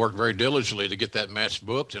 I worked very diligently to get that match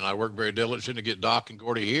booked, and I worked very diligently to get Doc and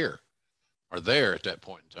Gordy here or there at that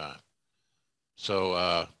point in time.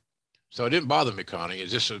 So, so it didn't bother me, Connie.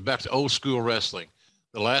 It's just back to old school wrestling.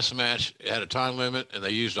 The last match had a time limit, and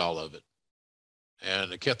they used all of it.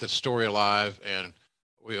 And it kept the story alive, and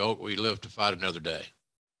we lived to fight another day.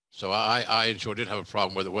 So I enjoyed, didn't have a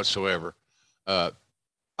problem with it whatsoever. I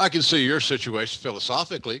can see your situation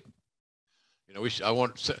philosophically. You know, we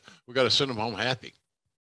got to send them home happy.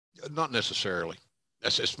 Not necessarily.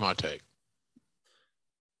 It's my take.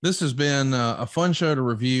 This has been a fun show to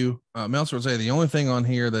review. Meltzer would say the only thing on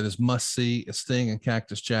here that is must see is Sting and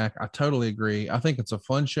Cactus Jack. I totally agree. I think it's a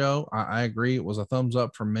fun show. I agree. It was a thumbs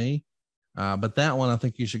up from me. But that one, I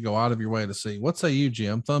think you should go out of your way to see. What say you,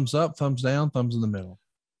 Jim? Thumbs up, thumbs down, thumbs in the middle?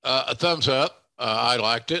 A thumbs up. I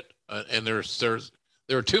liked it. And there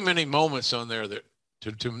are too many moments on there that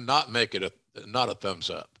to not make it not a thumbs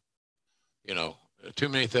up. You know, too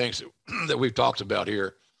many things that we've talked about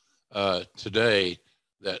here today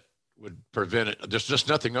that would prevent it. There's just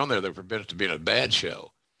nothing on there that would prevent it to being a bad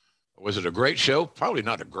show. Was it a great show? Probably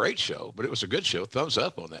not a great show, but it was a good show. Thumbs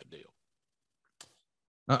up on that deal.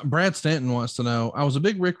 Brad Stanton wants to know, I was a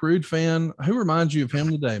big Rick Rude fan. Who reminds you of him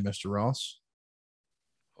today, Mr. Ross?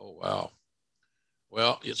 Oh, wow.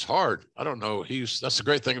 Well, it's hard. I don't know. That's the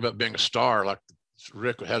great thing about being a star. Like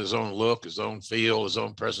Rick had his own look, his own feel, his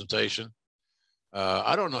own presentation.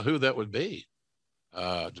 I don't know who that would be,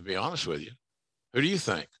 to be honest with you. Who do you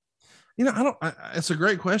think? You know, it's a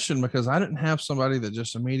great question because I didn't have somebody that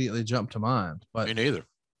just immediately jumped to mind, but me neither.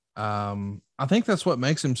 I think that's what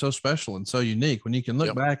makes him so special and so unique when you can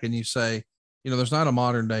look back and you say, you know, there's not a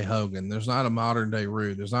modern day Hogan. There's not a modern day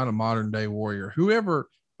Rude. There's not a modern day Warrior,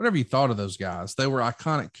 whatever you thought of those guys, they were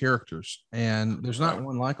iconic characters and there's not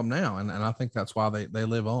one like them now. And I think that's why they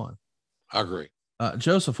live on. I agree.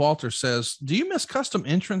 Joseph Walter says, do you miss custom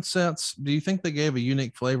entrance sets? Do you think they gave a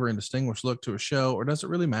unique flavor and distinguished look to a show, or does it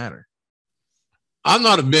really matter? I'm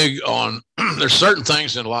not a big on, there's certain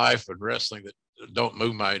things in life and wrestling that don't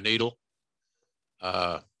move my needle.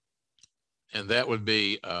 And that would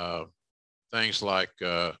be things like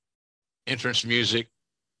entrance music.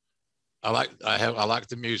 I like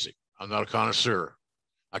the music. I'm not a connoisseur.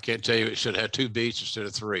 I can't tell you it should have 2 beats instead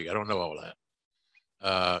of 3. I don't know all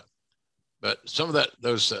that. But some of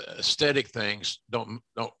those aesthetic things don't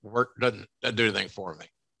work, doesn't do anything for me.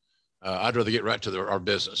 I'd rather get right to our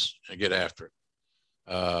business and get after it.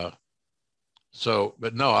 But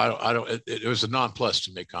no, I don't. It was a non-plus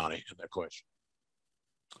to me, Connie, in that question.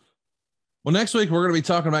 Well, next week we're going to be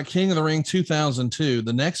talking about King of the Ring 2002.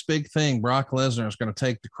 The next big thing, Brock Lesnar is going to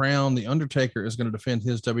take the crown. The Undertaker is going to defend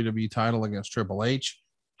his WWE title against Triple H.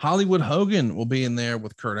 Hollywood Hogan will be in there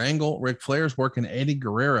with Kurt Angle. Ric Flair's working Eddie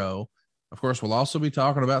Guerrero. Of course, we'll also be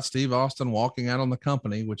talking about Steve Austin walking out on the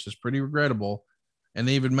company, which is pretty regrettable. And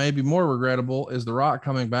even maybe more regrettable is The Rock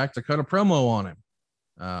coming back to cut a promo on him.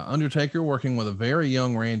 Undertaker working with a very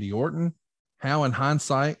young Randy Orton. How, in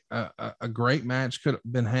hindsight, a great match could have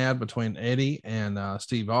been had between Eddie and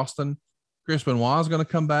Steve Austin. Chris Benoit is going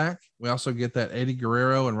to come back. We also get that Eddie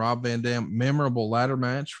Guerrero and Rob Van Dam memorable ladder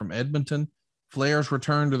match from Edmonton. Flair's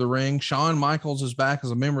return to the ring. Shawn Michaels is back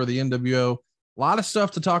as a member of the NWO. A lot of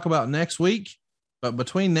stuff to talk about next week, but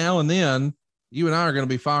between now and then, you and I are going to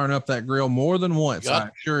be firing up that grill more than once. I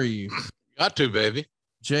assure you. Got to, baby.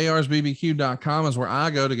 JR'sBBQ.com is where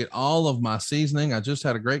I go to get all of my seasoning. I just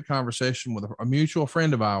had a great conversation with a mutual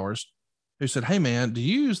friend of ours who said, hey man, do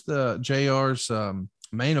you use the JR's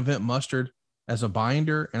Main Event mustard as a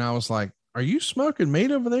binder? And I was like, are you smoking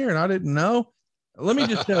meat over there? And I didn't know. Let me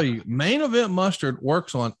just tell you, Main Event mustard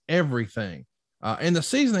works on everything. And the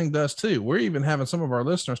seasoning does too. We're even having some of our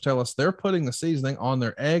listeners tell us they're putting the seasoning on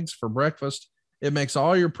their eggs for breakfast. It makes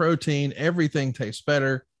all your protein, everything tastes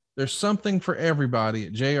better. There's something for everybody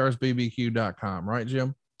at JR'sBBQ.com, right,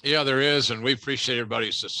 Jim? Yeah, there is. And we appreciate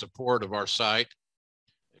everybody's support of our site.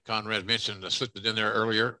 Conrad mentioned, I slipped it in there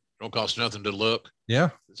earlier. Don't cost nothing to look. Yeah.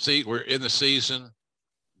 See, we're in the season.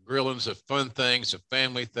 Grilling's a fun thing. It's a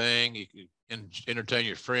family thing. You can entertain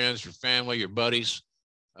your friends, your family, your buddies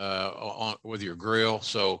with your grill.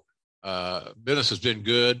 So business has been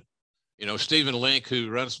good. You know, Stephen Link, who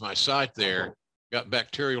runs my site there, got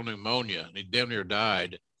bacterial pneumonia and he damn near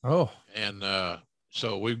died. Oh, and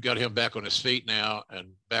so we've got him back on his feet now and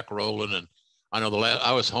back rolling. And I know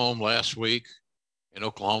I was home last week in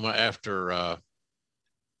Oklahoma after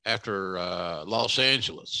Los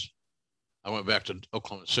Angeles, I went back to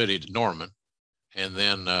Oklahoma City to Norman, and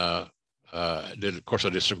then I did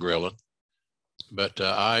some grilling. But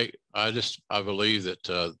I believe that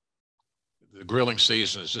the grilling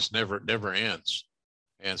season is just never ends.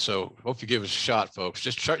 And so hope you give us a shot, folks.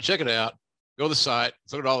 Just check it out. Go to the site,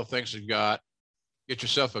 look at all the things you've got, get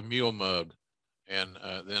yourself a mule mug, and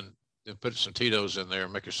then put some Tito's in there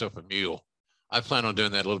and make yourself a mule. I plan on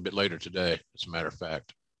doing that a little bit later today, as a matter of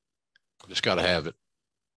fact. Just got to have it.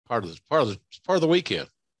 Part of the weekend.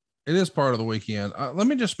 It is part of the weekend. Let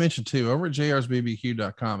me just mention too, over at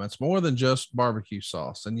jrsbbq.com, it's more than just barbecue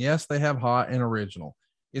sauce. And yes, they have hot and original.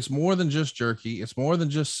 It's more than just jerky. It's more than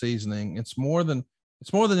just seasoning. It's more than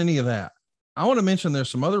any of that. I want to mention there's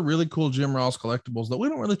some other really cool Jim Ross collectibles that we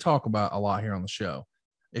don't really talk about a lot here on the show.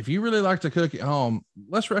 If you really like to cook at home,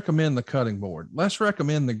 let's recommend the cutting board. Let's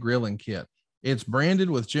recommend the grilling kit. It's branded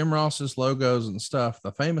with Jim Ross's logos and stuff,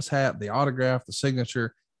 the famous hat, the autograph, the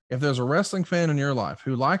signature. If there's a wrestling fan in your life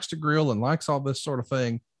who likes to grill and likes all this sort of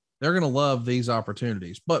thing, they're going to love these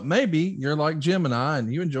opportunities. But maybe you're like Jim and I,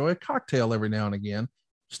 and you enjoy a cocktail every now and again.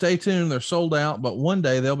 Stay tuned. They're sold out, but one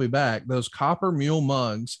day they'll be back. Those copper mule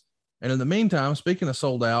mugs. And in the meantime, speaking of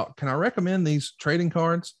sold out, can I recommend these trading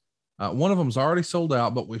cards? One of them's already sold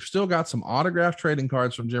out, but we've still got some autographed trading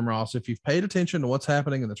cards from Jim Ross. If you've paid attention to what's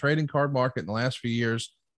happening in the trading card market in the last few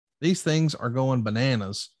years, these things are going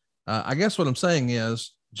bananas. I guess what I'm saying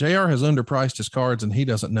is JR has underpriced his cards and he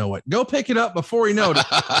doesn't know it. Go pick it up before he knows it.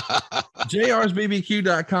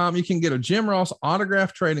 JRsBBQ.com. You can get a Jim Ross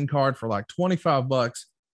autographed trading card for like $25.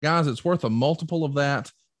 Guys, it's worth a multiple of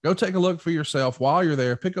that. Go take a look for yourself while you're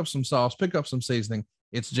there. Pick up some sauce, pick up some seasoning.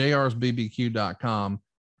 It's JRsBBQ.com.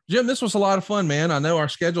 Jim, this was a lot of fun, man. I know our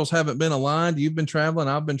schedules haven't been aligned. You've been traveling.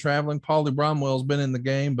 I've been traveling. Paulie Bromwell's been in the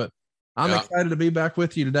game, but I'm excited to be back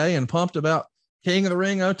with you today and pumped about King of the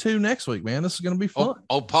Ring 02 next week, man. This is going to be fun.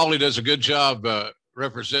 Paulie does a good job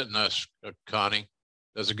representing us, Connie.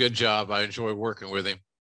 Does a good job. I enjoy working with him.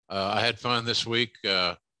 I had fun this week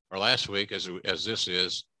or last week, as this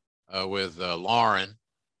is, with Lauren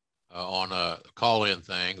on a call-in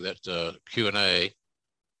thing, that Q&A.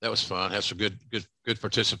 That was fun. Had some good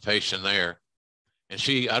participation there. And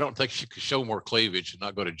I don't think she could show more cleavage and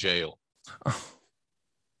not go to jail.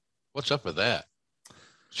 What's up with that?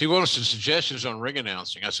 She wanted some suggestions on ring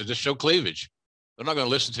announcing. I said, just show cleavage. They're not going to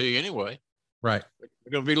listen to you anyway. Right.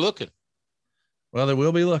 They're going to be looking. Well, they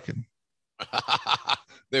will be looking.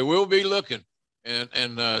 They will be looking.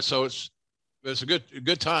 And so it's a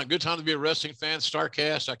good time. Good time to be a wrestling fan.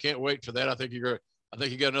 StarCast. I can't wait for that. I think you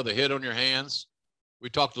got another hit on your hands. We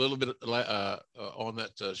talked a little bit on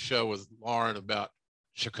that show with Lauren about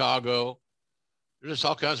Chicago. There's just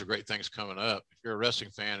all kinds of great things coming up. If you're a wrestling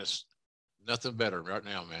fan, it's nothing better right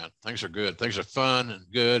now, man. Things are good. Things are fun and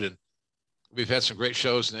good. And we've had some great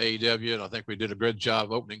shows in AEW, and I think we did a good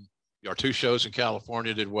job opening. Our 2 shows in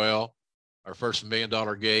California did well. Our first $1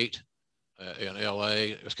 Million Gate in LA.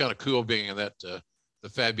 It was kind of cool being in that the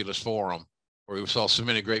Fabulous Forum, where we saw so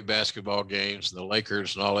many great basketball games and the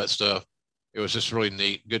Lakers and all that stuff. It was just really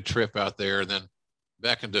neat. Good trip out there. And then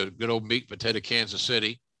back into good old meat and potato Kansas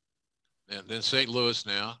City, and then St. Louis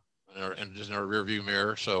now, and just in our rearview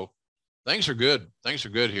mirror. So things are good. Things are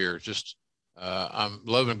good here. Just I'm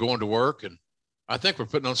loving going to work, and I think we're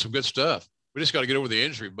putting on some good stuff. We just got to get over the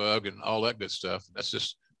injury bug and all that good stuff. That's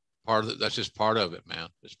just part of it. That's just part of it, man.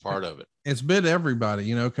 It's part of it. It's been everybody.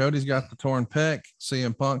 You know, Cody's got the torn pec.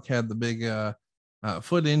 CM Punk had the big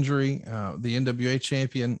foot injury. The NWA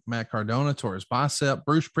champion Matt Cardona tore his bicep.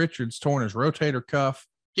 Bruce Pritchard's torn his rotator cuff.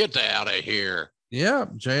 Get out of here. Yeah,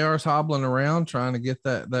 JR's hobbling around trying to get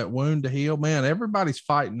that wound to heal. Man, everybody's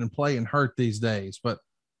fighting and playing hurt these days, but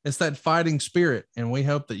it's that fighting spirit, and we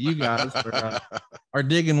hope that you guys are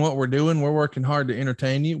digging what we're doing. We're working hard to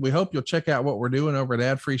entertain you. We hope you'll check out what we're doing over at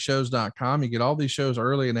adfreeshows.com. You get all these shows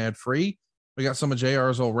early and ad-free. We got some of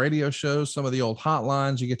JR's old radio shows, some of the old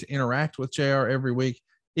hotlines. You get to interact with JR every week.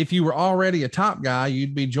 If you were already a Top Guy,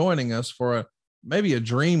 you'd be joining us for maybe a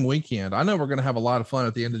dream weekend. I know we're going to have a lot of fun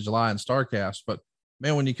at the end of July in StarCast, but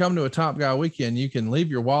man, when you come to a Top Guy weekend, you can leave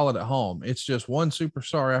your wallet at home. It's just one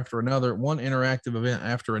superstar after another, one interactive event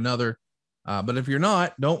after another. But if you're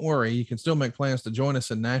not, don't worry. You can still make plans to join us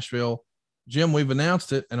in Nashville. Jim, we've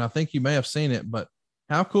announced it, and I think you may have seen it, but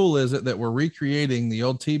how cool is it that we're recreating the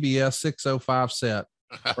old TBS 605 set?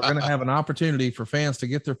 We're going to have an opportunity for fans to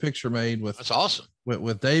get their picture made with, that's awesome,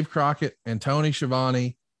 with Dave Crockett and Tony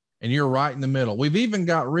Schiavone, and you're right in the middle. We've even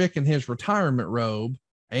got Rick in his retirement robe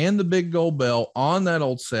and the big gold bell on that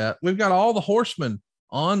old set. We've got all the horsemen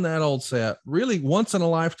on that old set. Really once in a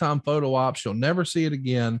lifetime photo ops. You'll never see it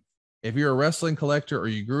again. If you're a wrestling collector or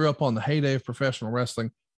you grew up on the heyday of professional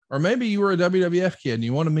wrestling, Or maybe you were a WWF kid and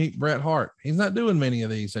you want to meet Bret Hart. He's not doing many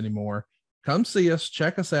of these anymore. Come see us.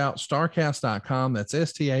 Check us out. Starrcast.com. That's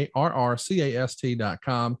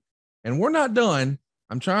STARRCAST.com. And we're not done.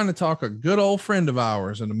 I'm trying to talk a good old friend of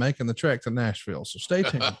ours into making the trek to Nashville. So stay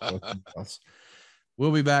tuned.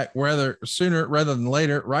 We'll be back sooner rather than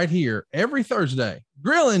later, right here every Thursday.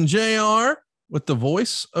 Grilling JR with the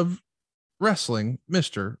voice of wrestling,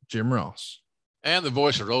 Mr. Jim Ross. And the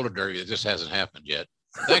voice of roller derby. It just hasn't happened yet.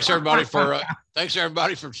 Thanks everybody for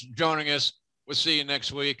joining us. We'll see you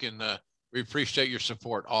next week, and we appreciate your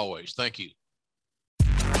support always. Thank you.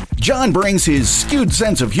 John brings his skewed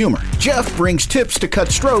sense of humor. Jeff brings tips to cut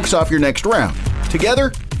strokes off your next round.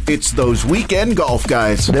 Together, it's those weekend golf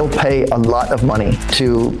guys. They'll pay a lot of money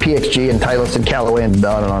to PXG and Titleist and Callaway and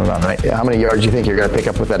on and on and on, right? How many yards do you think you're going to pick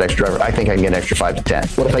up with that extra driver? I think I can get an extra 5 to 10.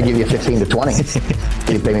 What if I give you 15 to 20?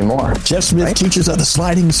 You pay me more. Jeff Smith teaches on the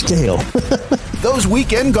sliding scale. Those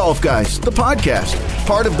Weekend Golf Guys, the podcast,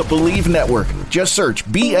 part of the Believe Network. Just search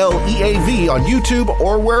BLEAV on YouTube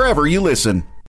or wherever you listen.